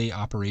day-to-day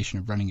operation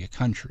of running a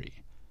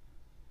country.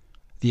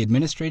 The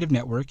administrative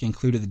network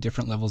included the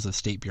different levels of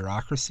state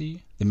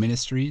bureaucracy, the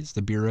ministries,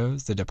 the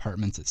bureaus, the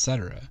departments,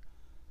 etc.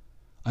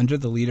 Under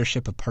the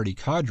leadership of party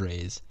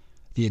cadres,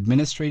 the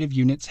administrative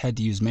units had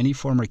to use many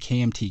former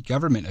KMT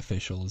government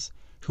officials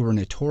who were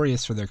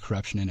notorious for their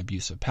corruption and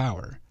abuse of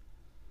power.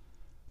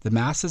 The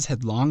masses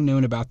had long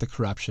known about the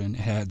corruption and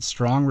had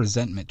strong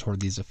resentment toward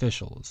these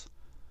officials.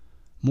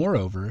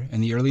 Moreover, in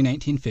the early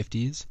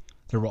 1950s,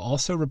 there were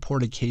also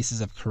reported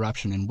cases of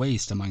corruption and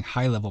waste among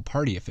high-level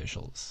party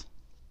officials.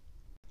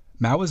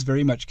 Mao was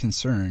very much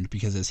concerned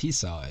because, as he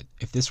saw it,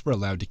 if this were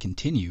allowed to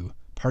continue,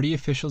 party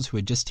officials who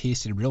had just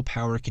tasted real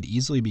power could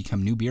easily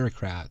become new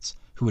bureaucrats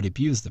who would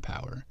abuse the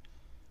power.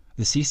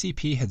 The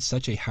CCP had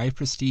such a high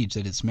prestige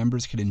that its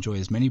members could enjoy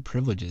as many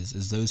privileges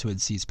as those who had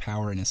seized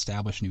power and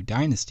established new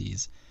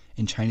dynasties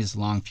in China's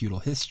long feudal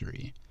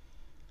history.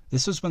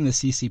 This was when the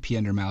CCP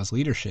under Mao's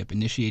leadership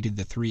initiated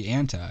the 3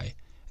 anti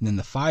and then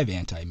the 5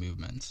 anti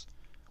movements.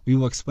 We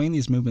will explain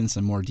these movements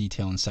in more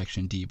detail in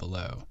section D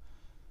below.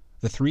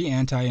 The 3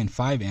 anti and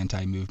 5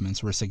 anti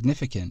movements were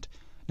significant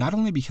not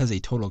only because a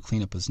total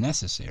cleanup was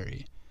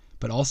necessary,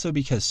 but also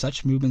because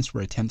such movements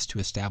were attempts to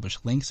establish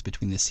links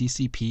between the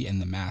CCP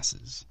and the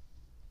masses.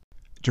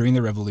 During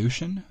the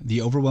revolution, the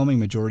overwhelming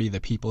majority of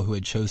the people who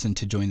had chosen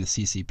to join the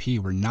CCP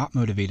were not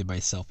motivated by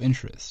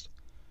self-interest.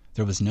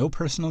 There was no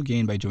personal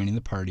gain by joining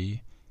the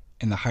party,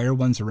 and the higher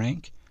one's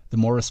rank, the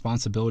more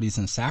responsibilities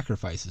and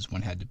sacrifices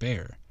one had to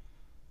bear.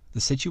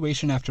 The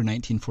situation after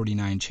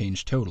 1949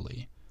 changed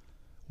totally.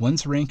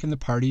 One's rank in the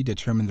party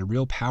determined the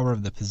real power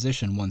of the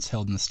position once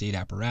held in the state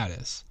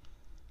apparatus.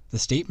 The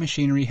state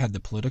machinery had the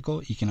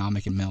political,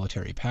 economic, and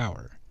military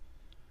power.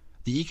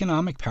 The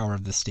economic power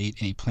of the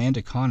state in a planned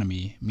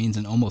economy means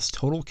an almost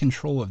total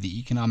control of the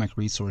economic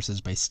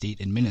resources by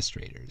state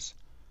administrators.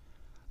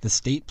 The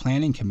State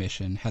Planning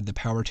Commission had the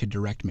power to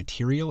direct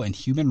material and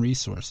human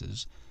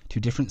resources to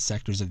different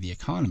sectors of the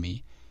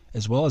economy,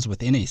 as well as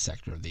within a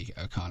sector of the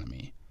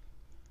economy.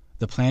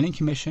 The Planning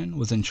Commission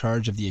was in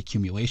charge of the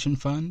accumulation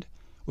fund,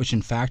 which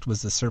in fact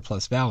was the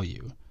surplus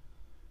value.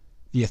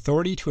 The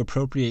authority to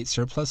appropriate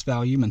surplus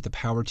value meant the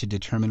power to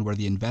determine where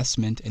the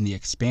investment and the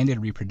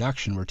expanded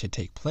reproduction were to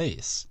take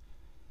place.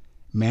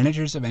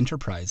 Managers of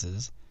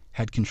enterprises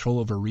had control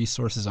over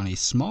resources on a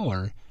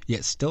smaller,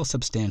 yet still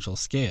substantial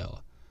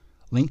scale,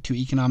 linked to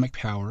economic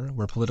power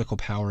where political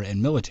power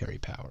and military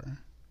power.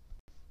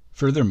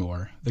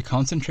 Furthermore, the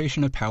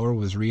concentration of power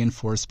was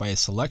reinforced by a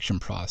selection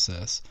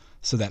process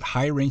so that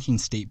high-ranking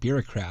state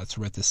bureaucrats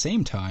were at the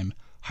same time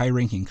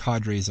high-ranking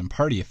cadres and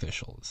party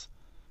officials.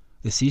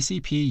 The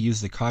CCP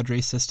used the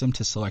cadre system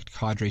to select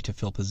cadre to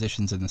fill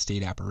positions in the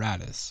state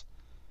apparatus.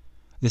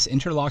 This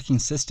interlocking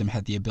system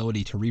had the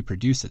ability to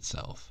reproduce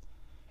itself.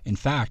 In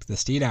fact, the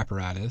state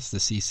apparatus, the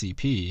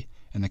CCP,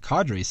 and the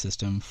cadre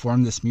system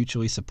formed this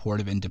mutually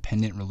supportive and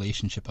dependent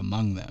relationship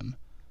among them.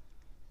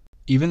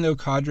 Even though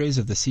cadres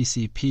of the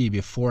CCP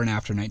before and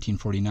after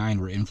 1949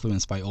 were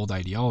influenced by old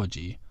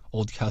ideology,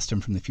 old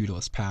custom from the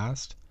feudalist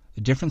past,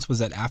 the difference was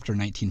that after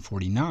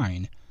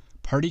 1949,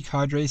 party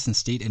cadres and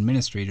state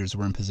administrators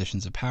were in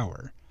positions of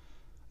power.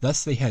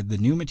 Thus they had the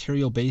new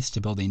material base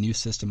to build a new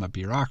system of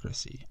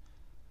bureaucracy.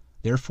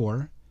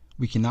 Therefore,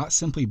 we cannot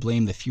simply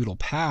blame the feudal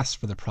past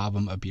for the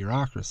problem of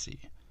bureaucracy.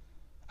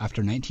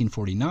 After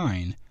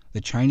 1949,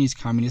 the Chinese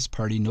Communist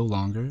Party no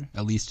longer,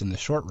 at least in the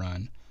short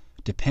run,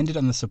 depended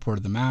on the support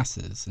of the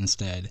masses.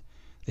 Instead,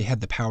 they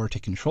had the power to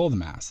control the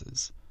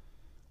masses.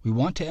 We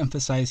want to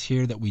emphasize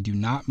here that we do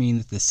not mean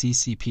that the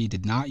CCP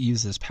did not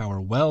use this power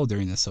well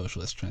during the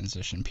socialist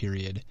transition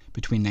period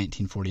between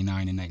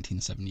 1949 and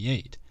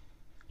 1978.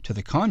 To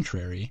the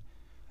contrary,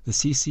 the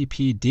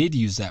CCP did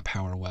use that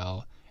power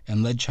well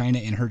and led China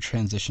in her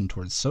transition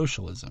towards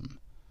socialism.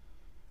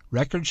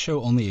 Records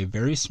show only a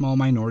very small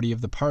minority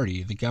of the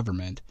party, the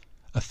government,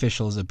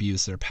 officials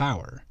abused their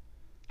power.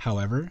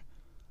 However,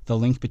 the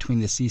link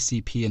between the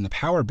CCP and the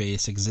power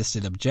base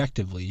existed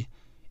objectively,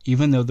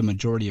 even though the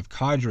majority of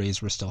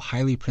cadres were still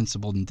highly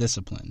principled and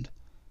disciplined.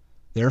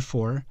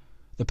 Therefore,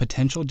 the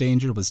potential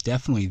danger was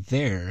definitely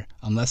there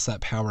unless that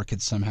power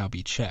could somehow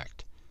be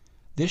checked.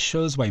 This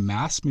shows why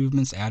mass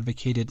movements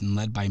advocated and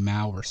led by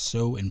Mao were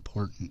so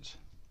important.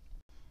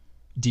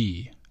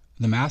 D.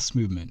 The mass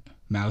movement,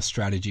 Mao's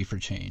strategy for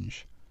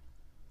change.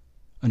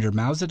 Under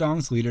Mao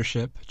Zedong's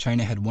leadership,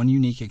 China had one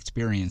unique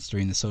experience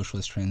during the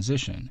socialist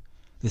transition.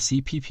 The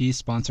CPP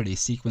sponsored a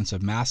sequence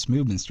of mass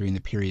movements during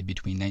the period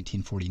between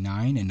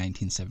 1949 and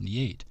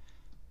 1978.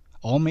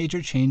 All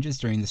major changes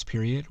during this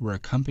period were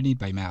accompanied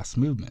by mass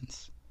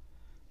movements.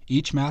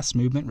 Each mass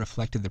movement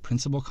reflected the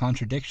principal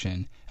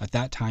contradiction at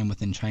that time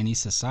within Chinese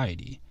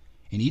society,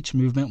 and each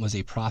movement was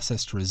a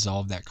process to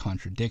resolve that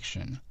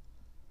contradiction.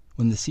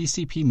 When the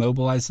CCP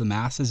mobilized the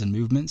masses and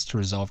movements to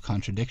resolve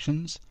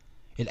contradictions,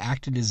 it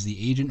acted as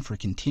the agent for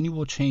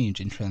continual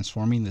change in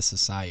transforming the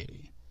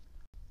society.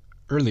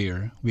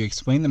 Earlier, we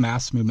explained the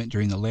mass movement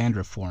during the land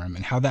reform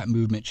and how that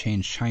movement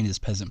changed China's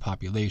peasant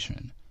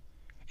population.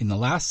 In the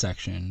last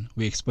section,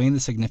 we explained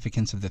the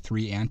significance of the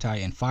 3 anti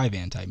and 5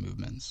 anti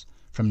movements,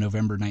 from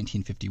November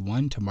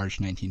 1951 to March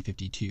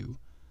 1952.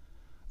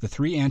 The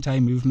 3 anti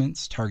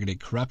movements targeted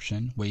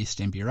corruption, waste,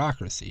 and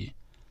bureaucracy.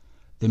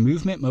 The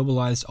movement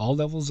mobilized all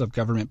levels of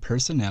government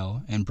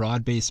personnel and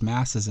broad-based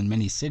masses in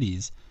many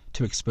cities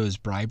to expose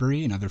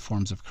bribery and other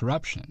forms of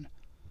corruption.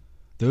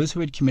 Those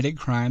who had committed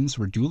crimes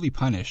were duly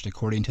punished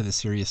according to the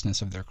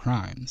seriousness of their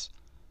crimes.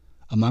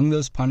 Among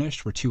those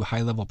punished were 2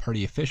 high-level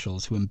party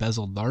officials who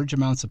embezzled large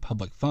amounts of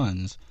public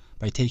funds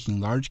by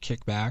taking large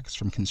kickbacks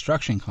from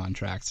construction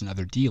contracts and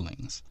other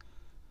dealings.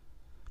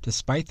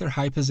 Despite their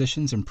high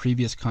positions and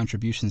previous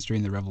contributions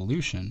during the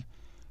revolution,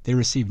 they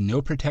received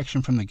no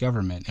protection from the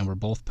government and were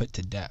both put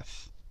to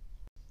death.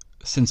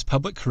 Since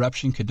public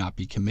corruption could not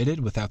be committed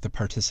without the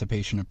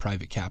participation of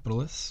private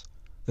capitalists,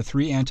 the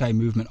 3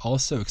 anti-movement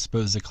also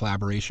exposed the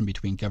collaboration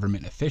between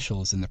government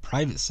officials and the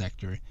private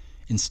sector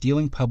in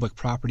stealing public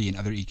property and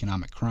other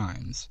economic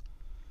crimes.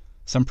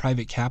 Some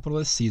private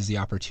capitalists seized the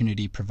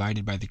opportunity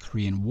provided by the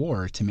Korean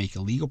War to make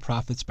illegal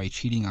profits by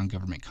cheating on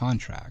government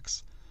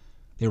contracts.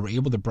 They were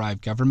able to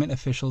bribe government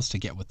officials to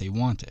get what they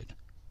wanted.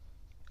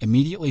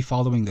 Immediately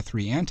following the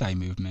 3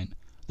 anti-movement,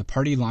 the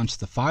party launched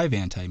the 5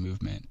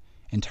 anti-movement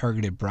and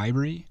targeted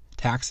bribery,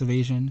 tax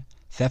evasion,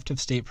 theft of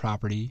state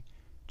property,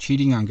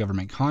 cheating on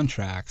government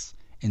contracts,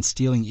 and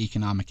stealing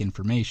economic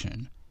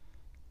information.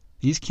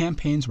 These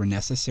campaigns were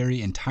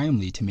necessary and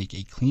timely to make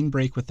a clean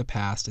break with the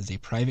past, as a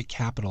private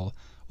capital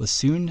was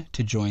soon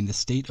to join the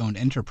state-owned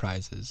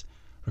enterprises,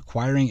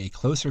 requiring a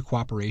closer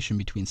cooperation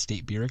between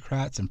state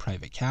bureaucrats and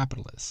private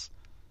capitalists.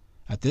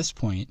 At this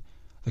point,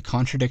 the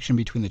contradiction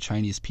between the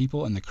Chinese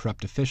people and the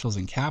corrupt officials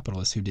and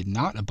capitalists who did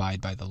not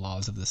abide by the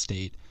laws of the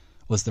state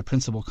was the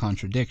principal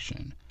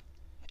contradiction.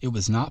 It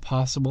was not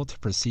possible to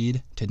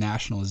proceed to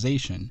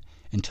nationalization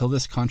until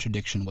this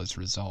contradiction was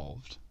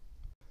resolved.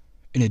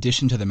 In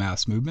addition to the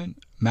mass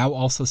movement, Mao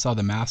also saw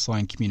the mass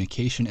line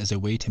communication as a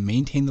way to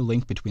maintain the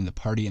link between the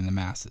party and the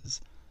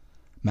masses.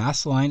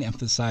 Mass line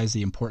emphasized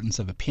the importance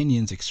of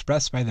opinions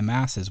expressed by the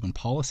masses when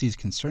policies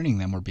concerning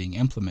them were being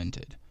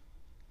implemented.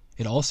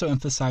 It also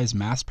emphasized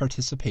mass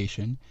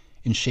participation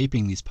in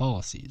shaping these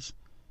policies.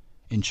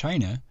 In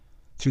China,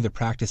 through the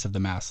practice of the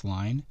mass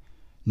line,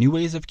 new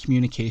ways of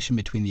communication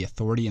between the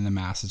authority and the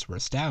masses were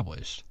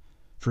established.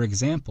 For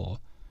example,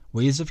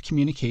 ways of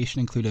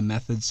communication included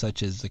methods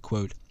such as the,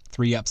 quote,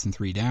 3 ups and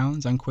 3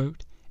 downs,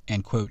 unquote,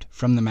 and, quote,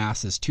 from the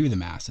masses to the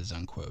masses,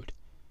 unquote.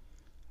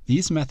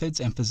 These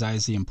methods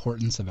emphasize the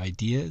importance of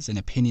ideas and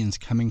opinions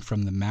coming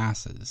from the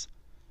masses.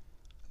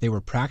 They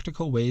were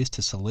practical ways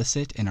to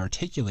solicit and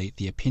articulate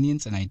the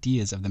opinions and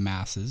ideas of the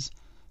masses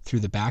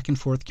through the back and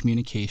forth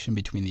communication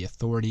between the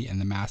authority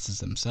and the masses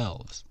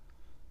themselves.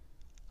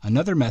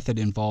 Another method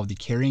involved the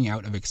carrying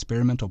out of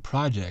experimental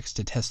projects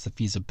to test the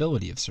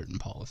feasibility of certain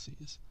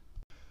policies.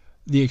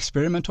 The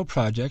experimental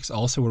projects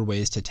also were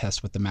ways to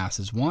test what the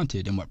masses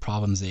wanted and what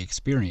problems they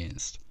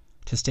experienced.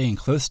 To stay in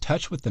close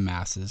touch with the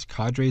masses,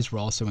 cadres were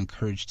also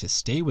encouraged to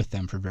stay with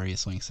them for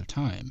various lengths of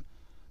time.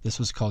 This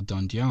was called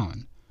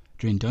dondian.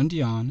 During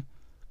dondian,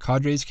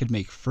 cadres could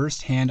make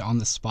first-hand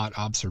on-the-spot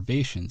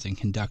observations and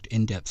conduct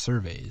in-depth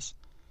surveys.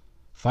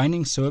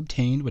 Findings so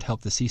obtained would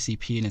help the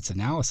CCP in its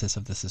analysis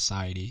of the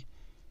society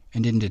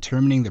and in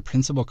determining the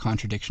principal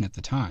contradiction at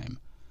the time.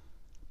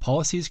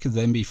 Policies could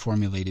then be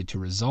formulated to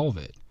resolve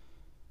it.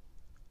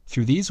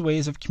 Through these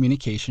ways of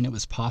communication, it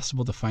was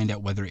possible to find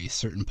out whether a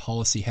certain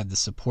policy had the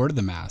support of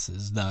the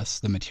masses, thus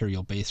the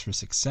material base for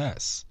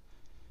success.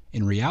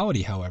 In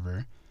reality,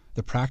 however,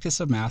 the practice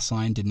of mass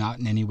line did not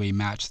in any way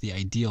match the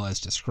ideal as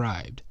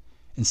described.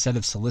 Instead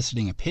of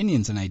soliciting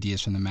opinions and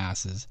ideas from the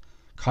masses,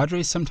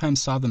 cadres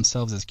sometimes saw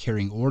themselves as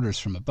carrying orders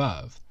from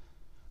above.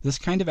 This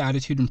kind of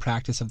attitude and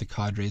practice of the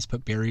cadres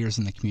put barriers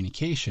in the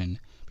communication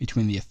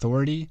between the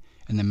authority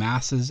and the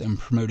masses and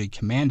promoted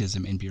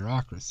commandism in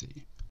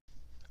bureaucracy.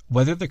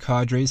 Whether the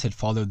cadres had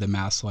followed the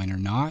mass line or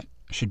not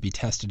should be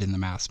tested in the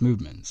mass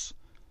movements.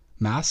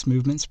 Mass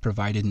movements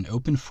provided an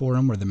open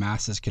forum where the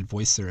masses could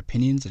voice their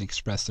opinions and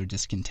express their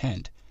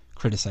discontent,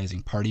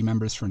 criticizing party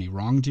members for any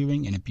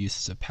wrongdoing and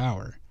abuses of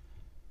power.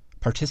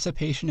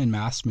 Participation in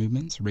mass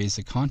movements raised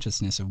the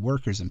consciousness of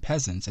workers and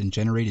peasants and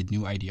generated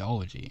new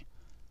ideology.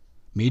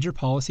 Major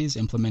policies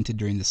implemented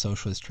during the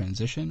socialist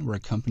transition were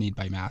accompanied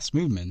by mass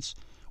movements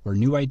where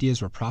new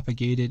ideas were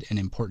propagated and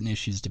important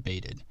issues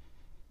debated.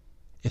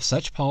 If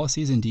such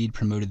policies indeed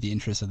promoted the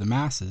interests of the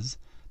masses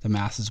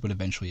would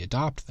eventually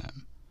adopt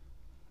them.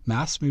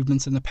 Mass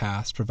movements in the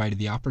past provided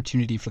the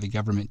opportunity for the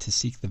government to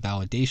seek the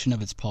validation of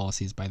its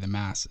policies by the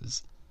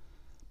masses.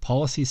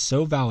 Policies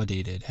so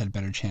validated had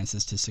better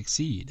chances to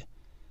succeed.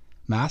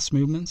 Mass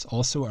movements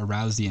also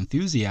aroused the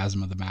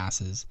enthusiasm of the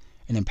masses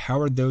and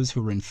empowered those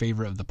who were in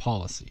favor of the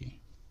policy.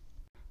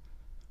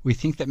 We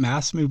think that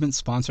mass movements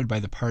sponsored by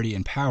the party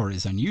in power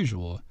is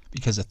unusual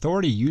because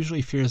authority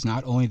usually fears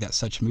not only that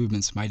such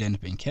movements might end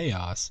up in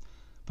chaos,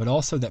 but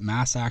also that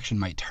mass action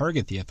might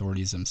target the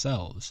authorities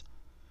themselves.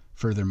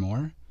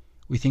 Furthermore,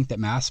 we think that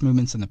mass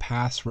movements in the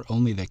past were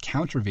only the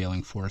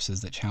countervailing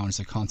forces that challenged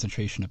the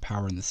concentration of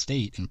power in the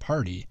state and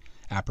party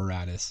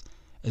apparatus,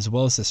 as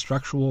well as the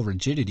structural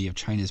rigidity of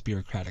China's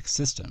bureaucratic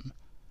system.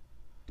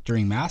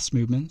 During mass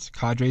movements,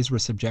 cadres were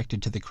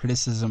subjected to the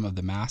criticism of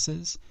the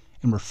masses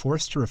and were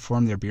forced to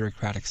reform their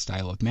bureaucratic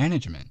style of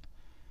management.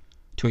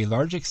 To a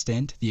large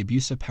extent, the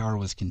abuse of power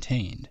was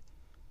contained.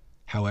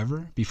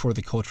 However, before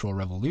the Cultural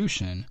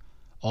Revolution,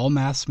 all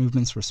mass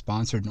movements were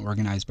sponsored and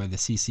organized by the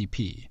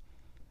CCP.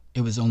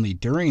 It was only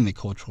during the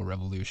Cultural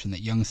Revolution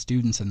that young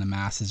students and the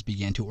masses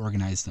began to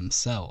organize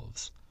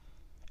themselves.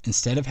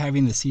 Instead of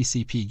having the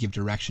CCP give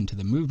direction to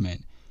the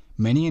movement,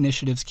 many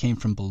initiatives came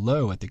from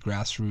below at the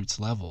grassroots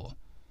level.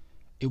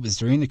 It was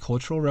during the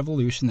Cultural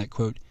Revolution that,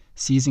 quote,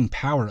 seizing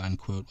power,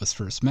 unquote, was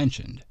first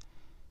mentioned.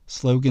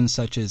 Slogans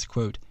such as,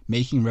 quote,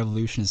 making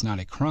revolution is not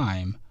a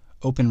crime,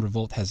 open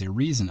revolt has a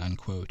reason,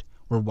 unquote,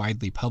 were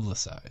widely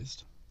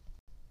publicized.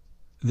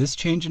 This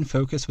change in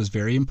focus was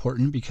very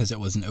important because it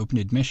was an open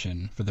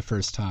admission, for the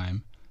first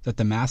time, that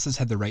the masses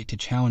had the right to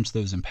challenge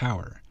those in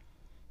power.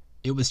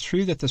 It was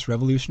true that this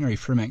revolutionary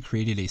ferment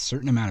created a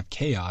certain amount of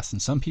chaos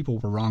and some people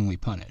were wrongly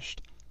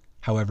punished.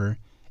 However,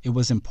 it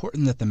was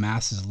important that the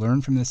masses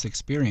learn from this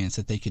experience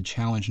that they could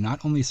challenge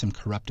not only some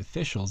corrupt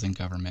officials in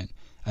government,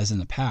 as in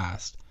the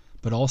past,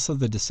 but also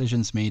the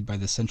decisions made by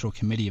the Central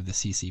Committee of the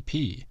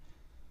CCP.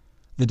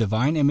 The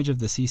divine image of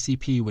the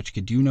CCP, which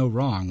could do no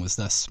wrong, was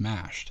thus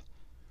smashed.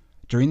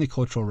 During the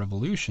Cultural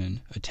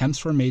Revolution,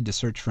 attempts were made to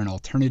search for an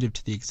alternative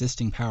to the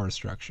existing power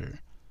structure.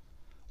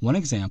 One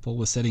example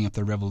was setting up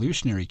the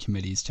revolutionary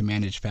committees to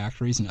manage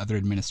factories and other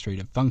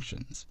administrative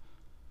functions.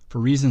 For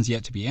reasons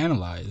yet to be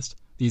analyzed,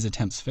 these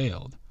attempts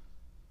failed.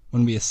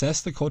 When we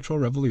assess the Cultural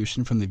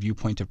Revolution from the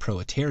viewpoint of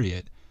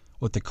proletariat,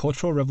 what the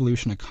Cultural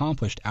Revolution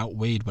accomplished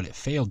outweighed what it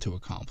failed to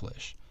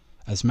accomplish.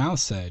 As Mao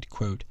said,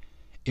 quote,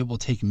 it will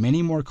take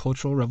many more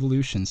cultural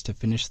revolutions to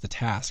finish the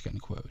task,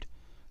 unquote.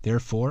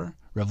 Therefore,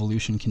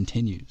 revolution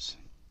continues.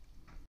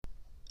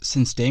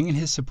 Since Deng and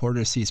his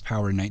supporters seized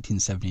power in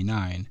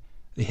 1979,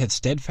 they had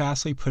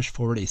steadfastly pushed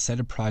forward a set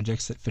of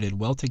projects that fitted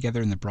well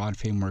together in the broad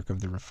framework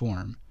of the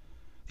reform.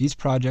 These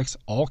projects,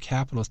 all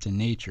capitalist in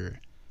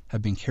nature,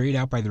 have been carried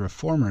out by the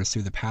reformers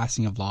through the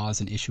passing of laws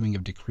and issuing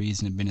of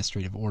decrees and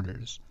administrative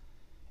orders.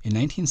 In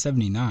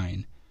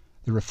 1979,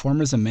 the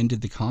reformers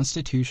amended the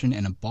Constitution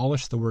and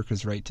abolished the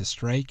workers' right to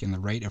strike and the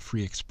right of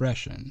free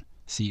expression.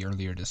 See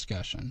earlier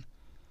discussion.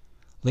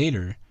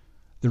 Later,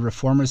 the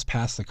reformers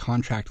passed the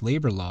contract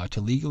labor law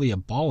to legally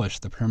abolish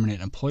the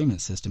permanent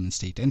employment system in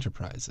state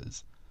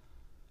enterprises.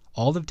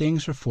 All of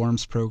Deng's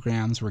reforms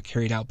programs were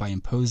carried out by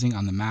imposing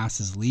on the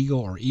masses legal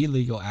or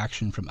illegal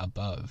action from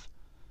above.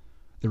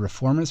 The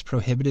reformers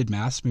prohibited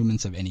mass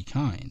movements of any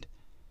kind.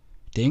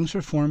 Deng's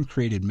reform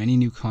created many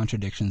new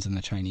contradictions in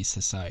the Chinese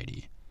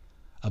society.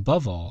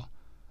 Above all,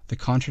 the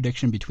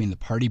contradiction between the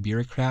party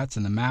bureaucrats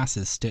and the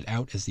masses stood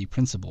out as the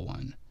principal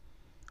one.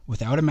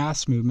 Without a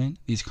mass movement,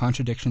 these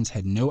contradictions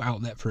had no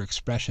outlet for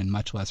expression,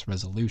 much less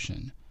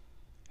resolution.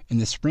 In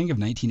the spring of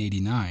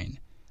 1989,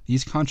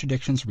 these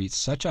contradictions reached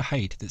such a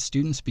height that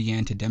students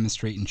began to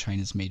demonstrate in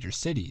China's major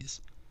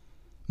cities.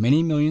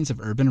 Many millions of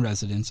urban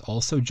residents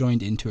also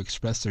joined in to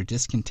express their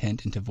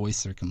discontent and to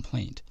voice their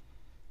complaint.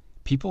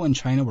 People in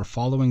China were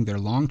following their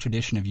long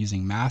tradition of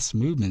using mass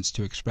movements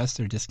to express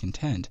their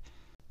discontent.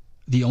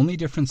 The only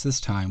difference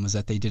this time was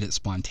that they did it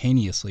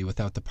spontaneously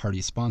without the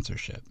party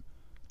sponsorship.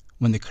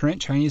 When the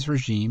current Chinese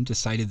regime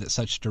decided that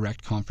such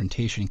direct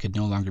confrontation could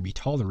no longer be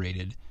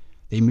tolerated,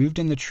 they moved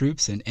in the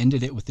troops and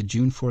ended it with the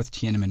June 4th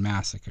Tiananmen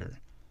massacre.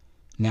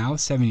 Now,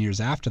 7 years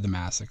after the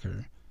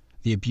massacre,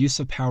 the abuse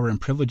of power and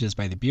privileges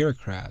by the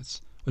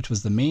bureaucrats, which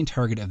was the main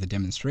target of the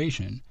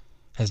demonstration,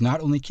 has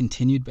not only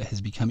continued but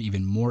has become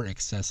even more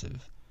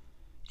excessive.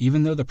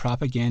 Even though the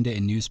propaganda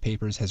in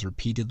newspapers has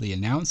repeatedly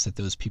announced that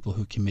those people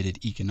who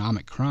committed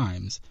economic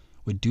crimes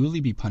would duly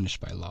be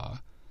punished by law,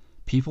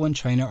 people in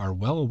China are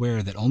well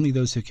aware that only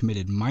those who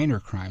committed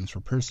minor crimes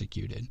were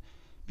persecuted,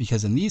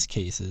 because in these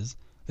cases,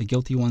 the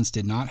guilty ones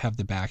did not have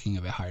the backing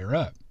of a higher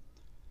up.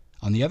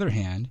 On the other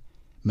hand,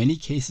 many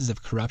cases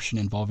of corruption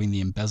involving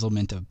the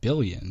embezzlement of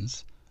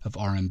billions of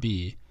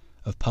RMB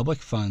of public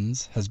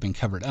funds has been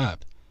covered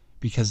up,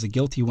 because the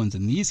guilty ones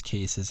in these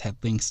cases had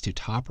links to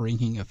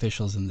top-ranking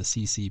officials in the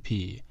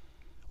CCP.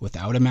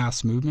 Without a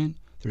mass movement,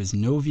 there is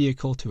no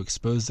vehicle to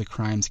expose the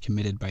crimes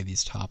committed by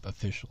these top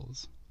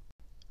officials.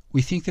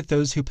 We think that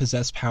those who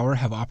possess power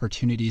have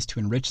opportunities to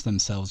enrich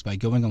themselves by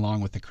going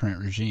along with the current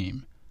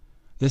regime.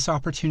 This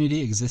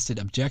opportunity existed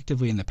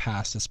objectively in the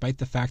past despite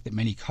the fact that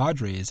many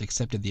cadres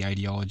accepted the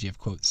ideology of,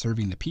 quote,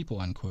 serving the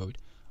people, unquote,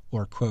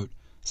 or, quote,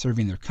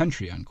 serving their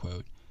country,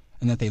 unquote,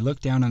 and that they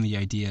looked down on the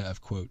idea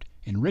of, quote,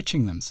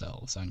 enriching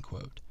themselves,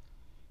 unquote.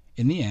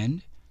 In the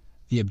end,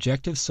 the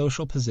objective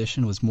social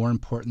position was more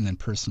important than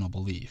personal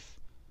belief.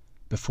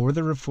 Before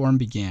the reform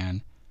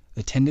began,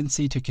 the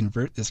tendency to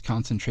convert this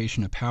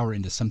concentration of power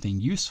into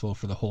something useful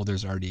for the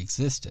holders already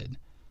existed.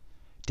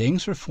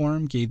 Deng's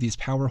reform gave these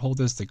power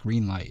holders the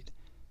green light.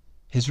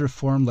 His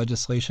reform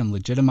legislation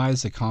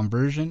legitimized the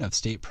conversion of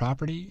state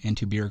property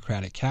into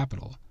bureaucratic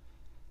capital.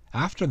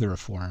 After the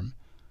reform,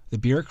 the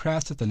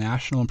bureaucrats at the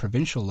national and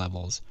provincial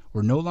levels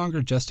were no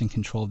longer just in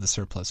control of the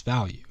surplus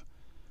value.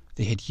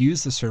 They had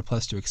used the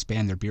surplus to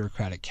expand their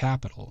bureaucratic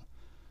capital.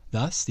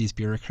 Thus, these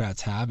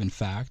bureaucrats have, in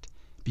fact,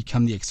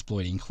 become the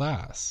exploiting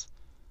class.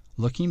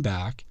 Looking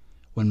back,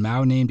 when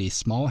Mao named a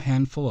small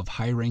handful of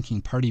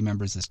high-ranking party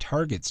members as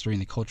targets during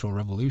the Cultural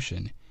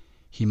Revolution,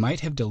 he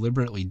might have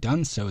deliberately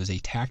done so as a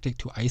tactic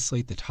to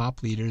isolate the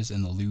top leaders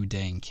in the Liu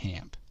Deng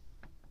camp.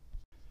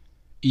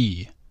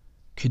 E.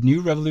 Could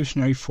new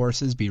revolutionary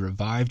forces be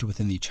revived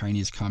within the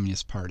Chinese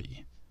Communist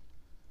Party?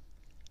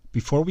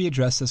 Before we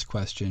address this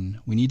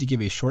question, we need to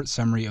give a short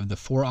summary of the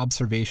 4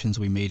 observations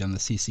we made on the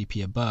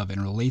CCP above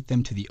and relate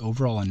them to the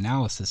overall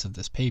analysis of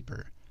this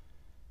paper.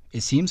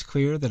 It seems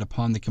clear that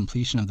upon the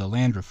completion of the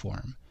land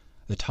reform,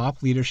 the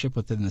top leadership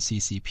within the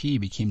CCP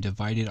became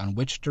divided on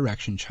which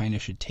direction China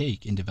should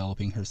take in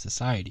developing her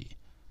society.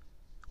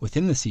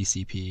 Within the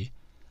CCP,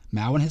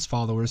 Mao and his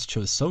followers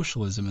chose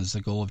socialism as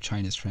the goal of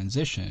China's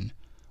transition,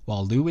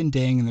 while Liu and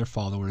Deng and their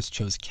followers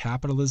chose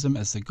capitalism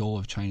as the goal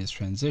of China's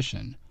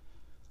transition.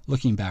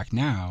 Looking back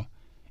now,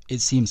 it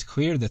seems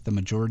clear that the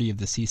majority of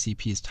the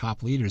CCP's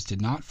top leaders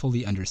did not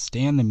fully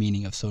understand the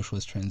meaning of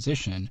socialist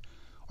transition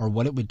or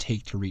what it would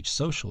take to reach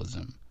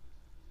socialism.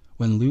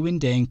 When Liu and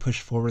Deng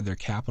pushed forward their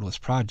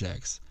capitalist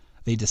projects,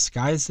 they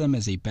disguised them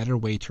as a better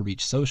way to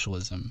reach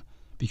socialism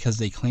because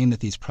they claimed that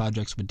these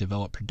projects would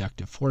develop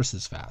productive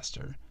forces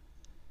faster.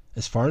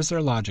 As far as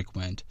their logic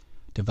went,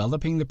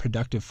 developing the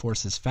productive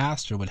forces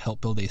faster would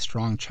help build a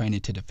strong China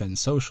to defend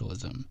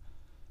socialism.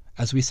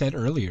 As we said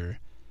earlier,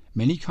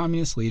 many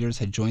communist leaders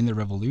had joined the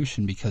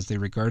revolution because they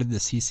regarded the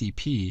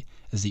CCP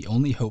as the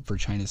only hope for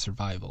China's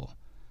survival.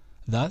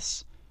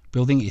 Thus,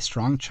 building a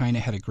strong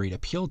China had a great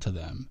appeal to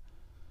them.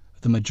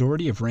 The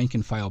majority of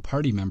rank-and-file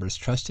party members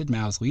trusted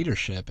Mao's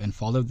leadership and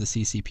followed the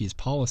CCP's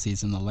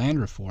policies in the land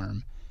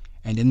reform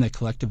and in the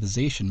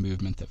collectivization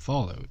movement that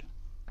followed.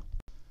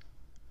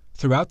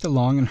 Throughout the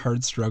long and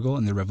hard struggle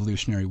in the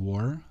Revolutionary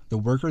War, the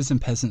workers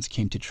and peasants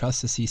came to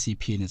trust the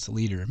CCP and its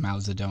leader, Mao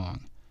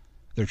Zedong.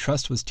 Their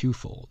trust was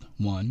twofold.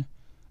 1,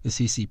 the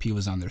CCP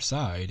was on their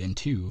side, and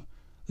 2,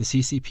 the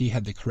CCP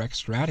had the correct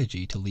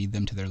strategy to lead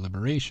them to their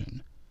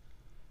liberation.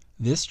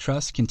 This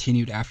trust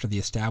continued after the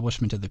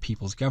establishment of the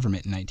People's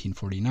Government in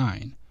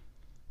 1949.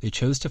 They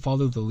chose to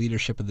follow the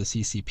leadership of the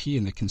CCP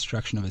in the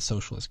construction of a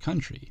socialist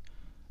country.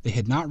 They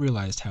had not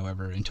realized,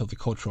 however, until the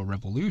Cultural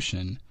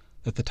Revolution,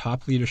 that the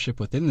top leadership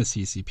within the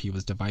CCP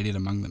was divided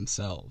among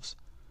themselves.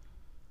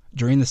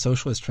 During the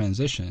socialist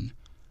transition,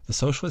 the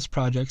socialist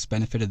projects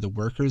benefited the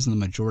workers and the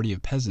majority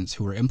of peasants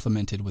who were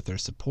implemented with their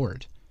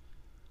support.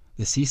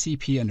 The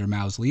CCP under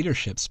Mao's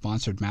leadership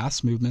sponsored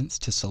mass movements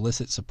to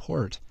solicit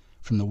support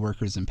from the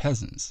workers and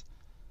peasants.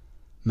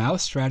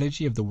 Mao's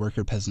strategy of the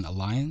Worker-Peasant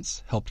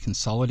Alliance helped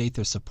consolidate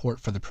their support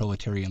for the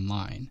proletarian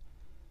line.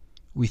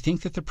 We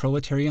think that the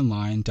proletarian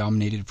line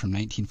dominated from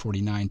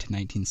 1949 to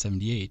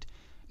 1978,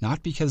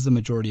 not because the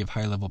majority of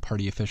high-level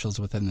party officials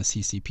within the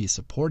CCP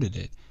supported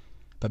it,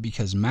 but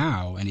because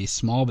Mao and a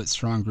small but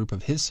strong group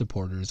of his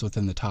supporters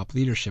within the top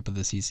leadership of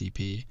the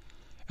CCP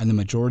and the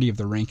majority of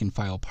the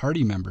rank-and-file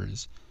party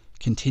members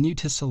continued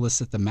to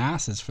solicit the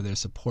masses for their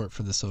support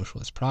for the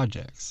socialist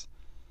projects.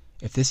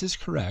 If this is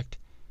correct,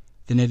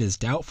 then it is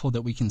doubtful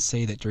that we can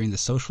say that during the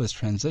socialist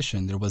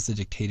transition there was the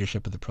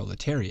dictatorship of the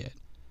proletariat.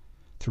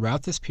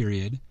 Throughout this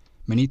period,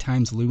 many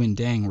times Liu and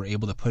Deng were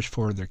able to push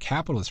forward their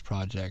capitalist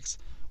projects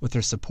with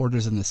their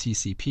supporters in the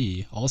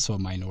CCP, also a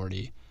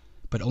minority,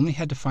 but only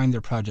had to find their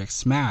projects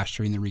smashed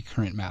during the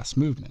recurrent mass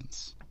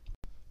movements.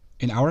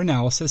 In our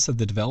analysis of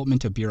the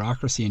development of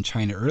bureaucracy in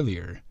China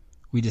earlier,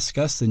 we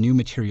discussed the new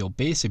material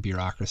base of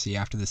bureaucracy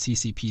after the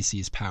CCP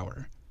seized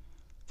power.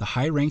 The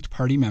high-ranked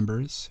party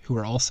members, who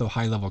are also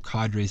high-level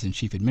cadres and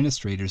chief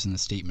administrators in the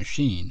state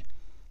machine,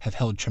 have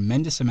held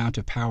tremendous amount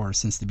of power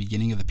since the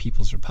beginning of the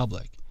People's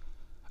Republic.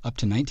 Up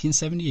to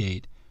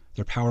 1978,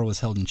 their power was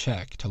held in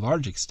check, to a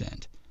large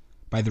extent,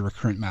 by the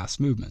recurrent mass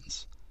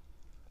movements.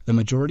 The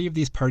majority of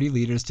these party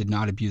leaders did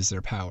not abuse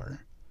their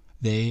power.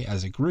 They,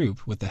 as a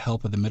group, with the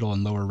help of the middle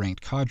and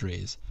lower-ranked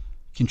cadres,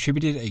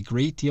 contributed a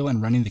great deal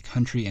in running the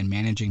country and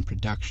managing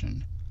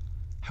production.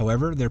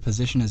 However, their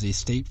position as a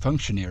state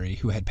functionary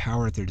who had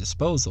power at their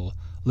disposal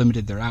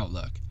limited their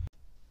outlook.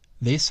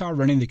 They saw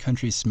running the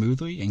country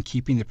smoothly and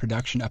keeping the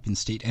production up in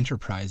state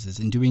enterprises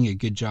and doing a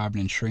good job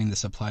in ensuring the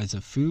supplies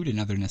of food and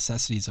other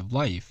necessities of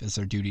life as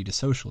their duty to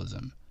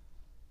socialism.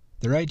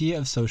 Their idea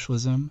of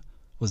socialism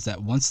was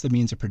that once the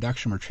means of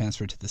production were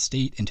transferred to the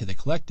state and to the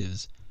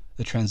collectives,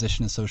 the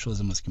transition to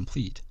socialism was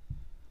complete.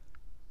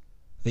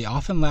 They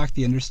often lacked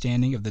the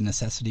understanding of the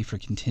necessity for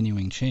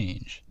continuing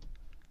change.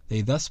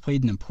 They thus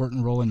played an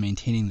important role in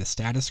maintaining the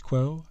status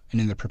quo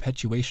and in the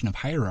perpetuation of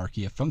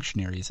hierarchy of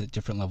functionaries at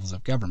different levels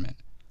of government.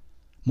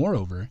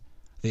 Moreover,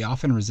 they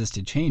often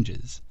resisted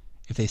changes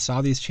if they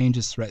saw these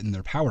changes threaten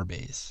their power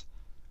base.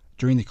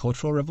 During the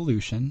Cultural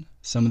Revolution,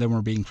 some of them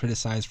were being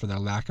criticized for their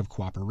lack of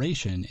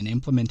cooperation in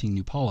implementing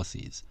new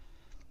policies.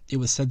 It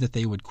was said that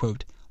they would,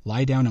 quote,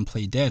 lie down and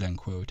play dead,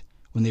 unquote,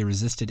 when they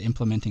resisted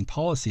implementing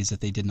policies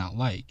that they did not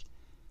like.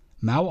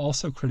 Mao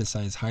also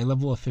criticized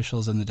high-level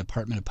officials in the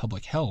Department of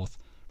Public Health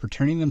for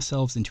turning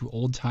themselves into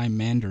old-time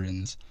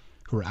mandarins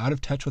who were out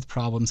of touch with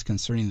problems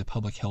concerning the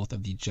public health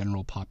of the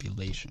general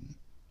population.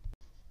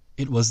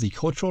 It was the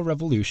Cultural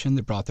Revolution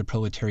that brought the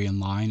proletarian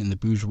line and the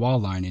bourgeois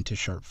line into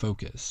sharp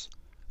focus.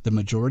 The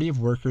majority of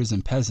workers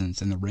and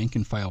peasants and the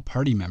rank-and-file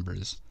party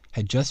members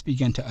had just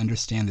begun to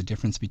understand the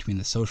difference between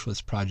the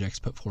socialist projects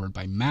put forward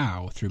by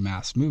Mao through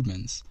mass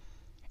movements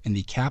and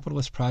the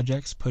capitalist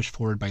projects pushed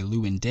forward by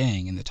Liu and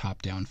Deng in the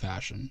top-down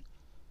fashion.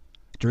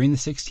 During the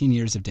 16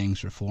 years of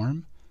Deng's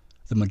reform,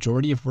 the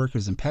majority of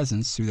workers and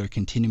peasants, through their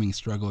continuing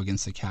struggle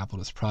against the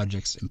capitalist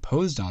projects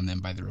imposed on them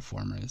by the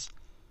reformers,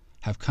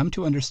 have come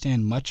to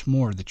understand much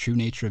more the true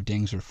nature of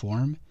Deng's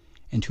reform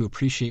and to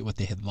appreciate what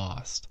they had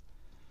lost.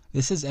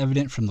 This is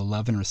evident from the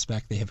love and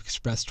respect they have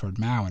expressed toward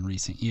Mao in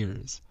recent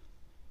years.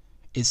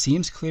 It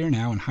seems clear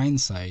now in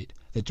hindsight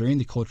that during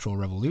the Cultural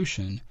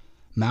Revolution,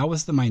 Mao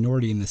was the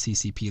minority in the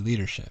CCP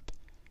leadership.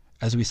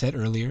 As we said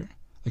earlier,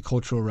 the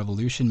Cultural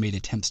Revolution made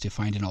attempts to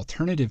find an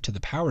alternative to the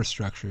power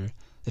structure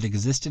that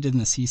existed in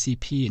the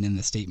CCP and in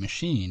the state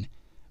machine,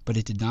 but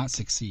it did not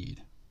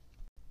succeed.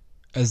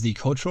 As the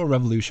Cultural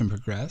Revolution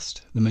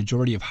progressed, the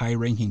majority of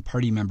high-ranking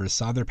party members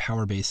saw their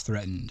power base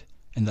threatened,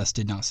 and thus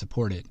did not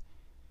support it.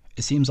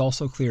 It seems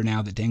also clear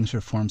now that Deng's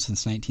reform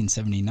since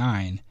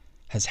 1979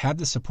 has had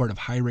the support of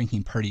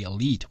high-ranking party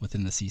elite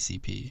within the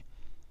CCP.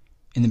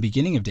 In the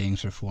beginning of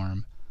Deng's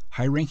reform,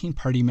 high-ranking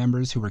party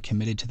members who were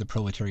committed to the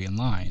proletarian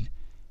line,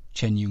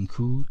 Chen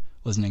Yunku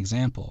was an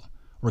example,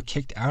 were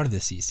kicked out of the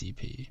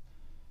CCP.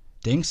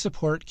 Deng's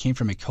support came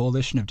from a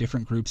coalition of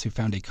different groups who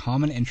found a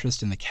common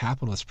interest in the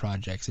capitalist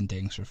projects in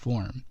Deng's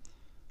reform.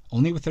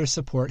 Only with their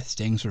support has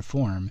Deng's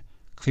reform,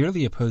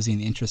 clearly opposing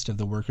the interest of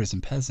the workers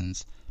and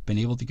peasants, been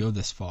able to go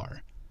this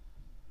far.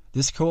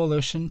 This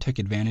coalition took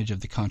advantage of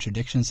the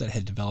contradictions that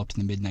had developed in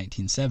the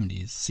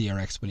mid-1970s, see our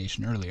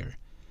explanation earlier,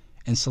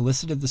 and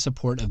solicited the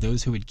support of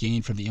those who had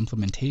gained from the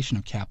implementation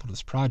of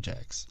capitalist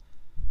projects.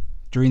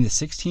 During the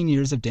 16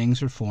 years of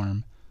Deng's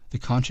reform, the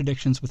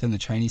contradictions within the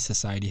Chinese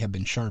society have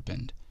been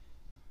sharpened.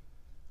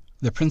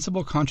 The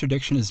principal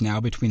contradiction is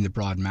now between the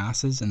broad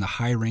masses and the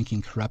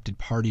high-ranking corrupted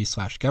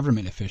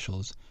party/government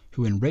officials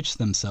who enrich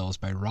themselves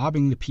by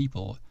robbing the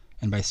people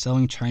and by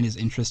selling China's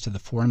interest to the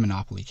foreign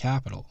monopoly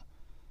capital.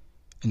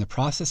 In the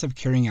process of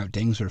carrying out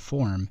Deng's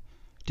reform,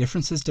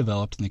 differences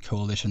developed in the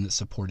coalition that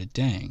supported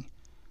Deng.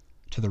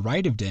 To the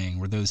right of Deng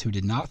were those who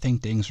did not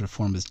think Deng's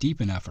reform was deep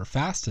enough or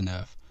fast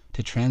enough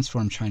to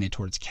transform China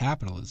towards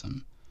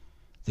capitalism.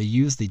 They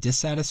used the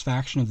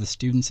dissatisfaction of the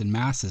students and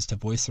masses to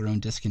voice their own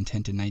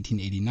discontent in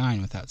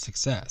 1989 without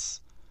success.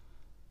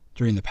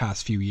 During the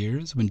past few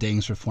years, when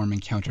Deng's reform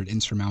encountered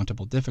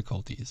insurmountable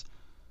difficulties,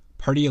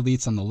 party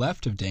elites on the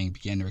left of Deng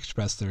began to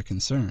express their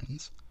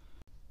concerns.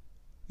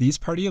 These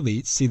party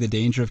elites see the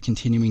danger of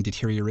continuing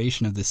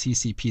deterioration of the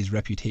CCP's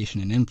reputation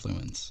and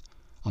influence.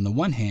 On the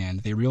one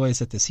hand, they realize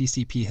that the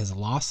CCP has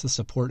lost the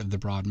support of the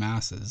broad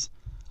masses.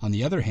 On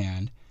the other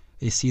hand,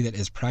 they see that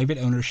as private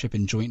ownership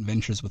and joint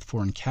ventures with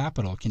foreign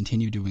capital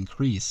continue to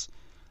increase,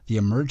 the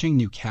emerging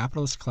new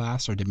capitalist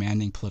class are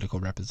demanding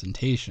political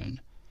representation.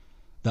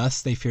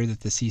 Thus, they fear that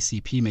the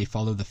CCP may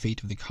follow the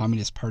fate of the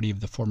Communist Party of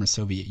the former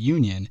Soviet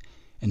Union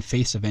and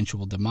face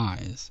eventual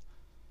demise.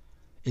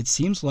 It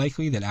seems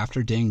likely that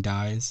after Deng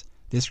dies,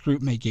 this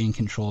group may gain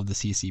control of the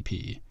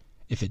CCP.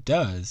 If it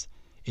does,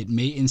 it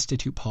may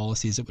institute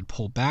policies that would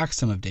pull back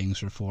some of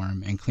Deng's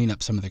reform and clean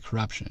up some of the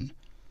corruption.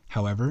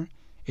 However,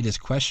 it is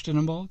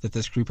questionable that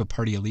this group of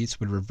party elites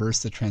would reverse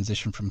the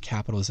transition from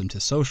capitalism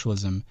to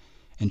socialism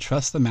and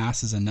trust the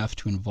masses enough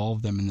to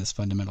involve them in this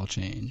fundamental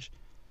change.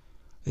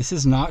 This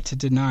is not to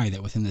deny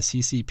that within the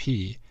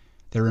CCP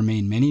there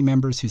remain many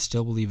members who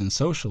still believe in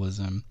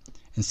socialism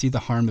and see the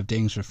harm of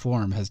Deng's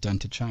reform has done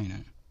to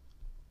China.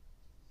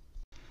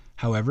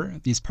 However,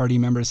 these party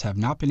members have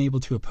not been able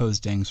to oppose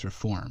Deng's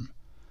reform.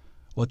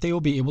 What they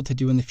will be able to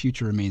do in the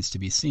future remains to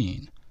be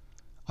seen.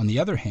 On the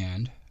other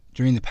hand,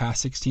 during the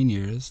past 16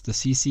 years, the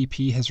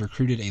CCP has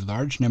recruited a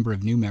large number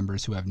of new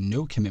members who have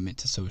no commitment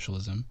to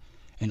socialism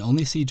and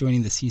only see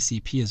joining the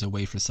CCP as a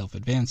way for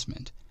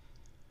self-advancement.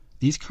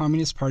 These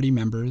Communist Party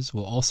members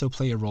will also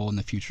play a role in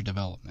the future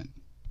development.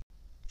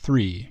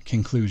 3.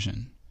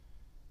 Conclusion.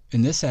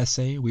 In this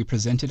essay, we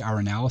presented our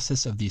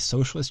analysis of the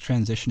socialist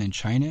transition in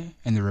China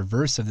and the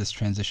reverse of this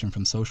transition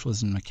from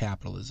socialism to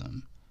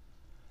capitalism.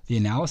 The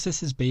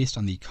analysis is based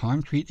on the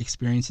concrete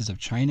experiences of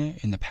China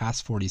in the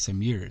past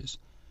 40-some years.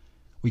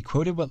 We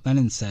quoted what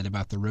Lenin said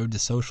about the road to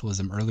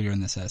socialism earlier in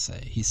this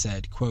essay. He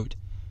said, quote,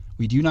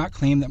 "We do not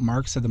claim that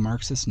Marx or the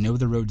Marxists know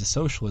the road to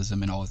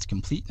socialism in all its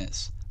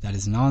completeness. That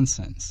is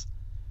nonsense.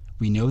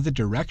 We know the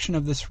direction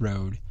of this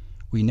road,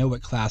 we know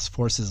what class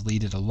forces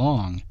lead it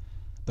along,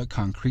 but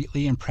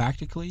concretely and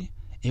practically,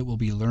 it will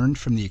be learned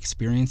from the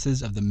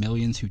experiences of the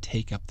millions who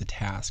take up the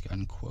task,"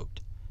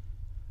 unquote.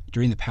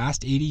 During the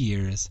past 80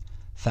 years,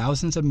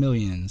 thousands of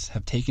millions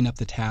have taken up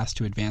the task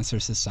to advance their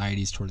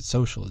societies towards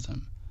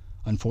socialism.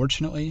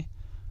 Unfortunately,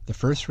 the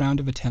first round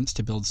of attempts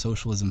to build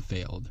socialism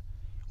failed.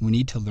 We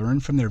need to learn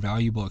from their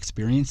valuable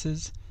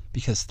experiences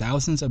because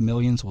thousands of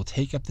millions will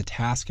take up the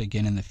task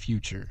again in the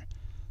future.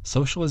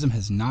 Socialism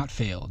has not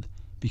failed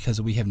because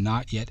we have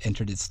not yet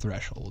entered its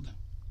threshold.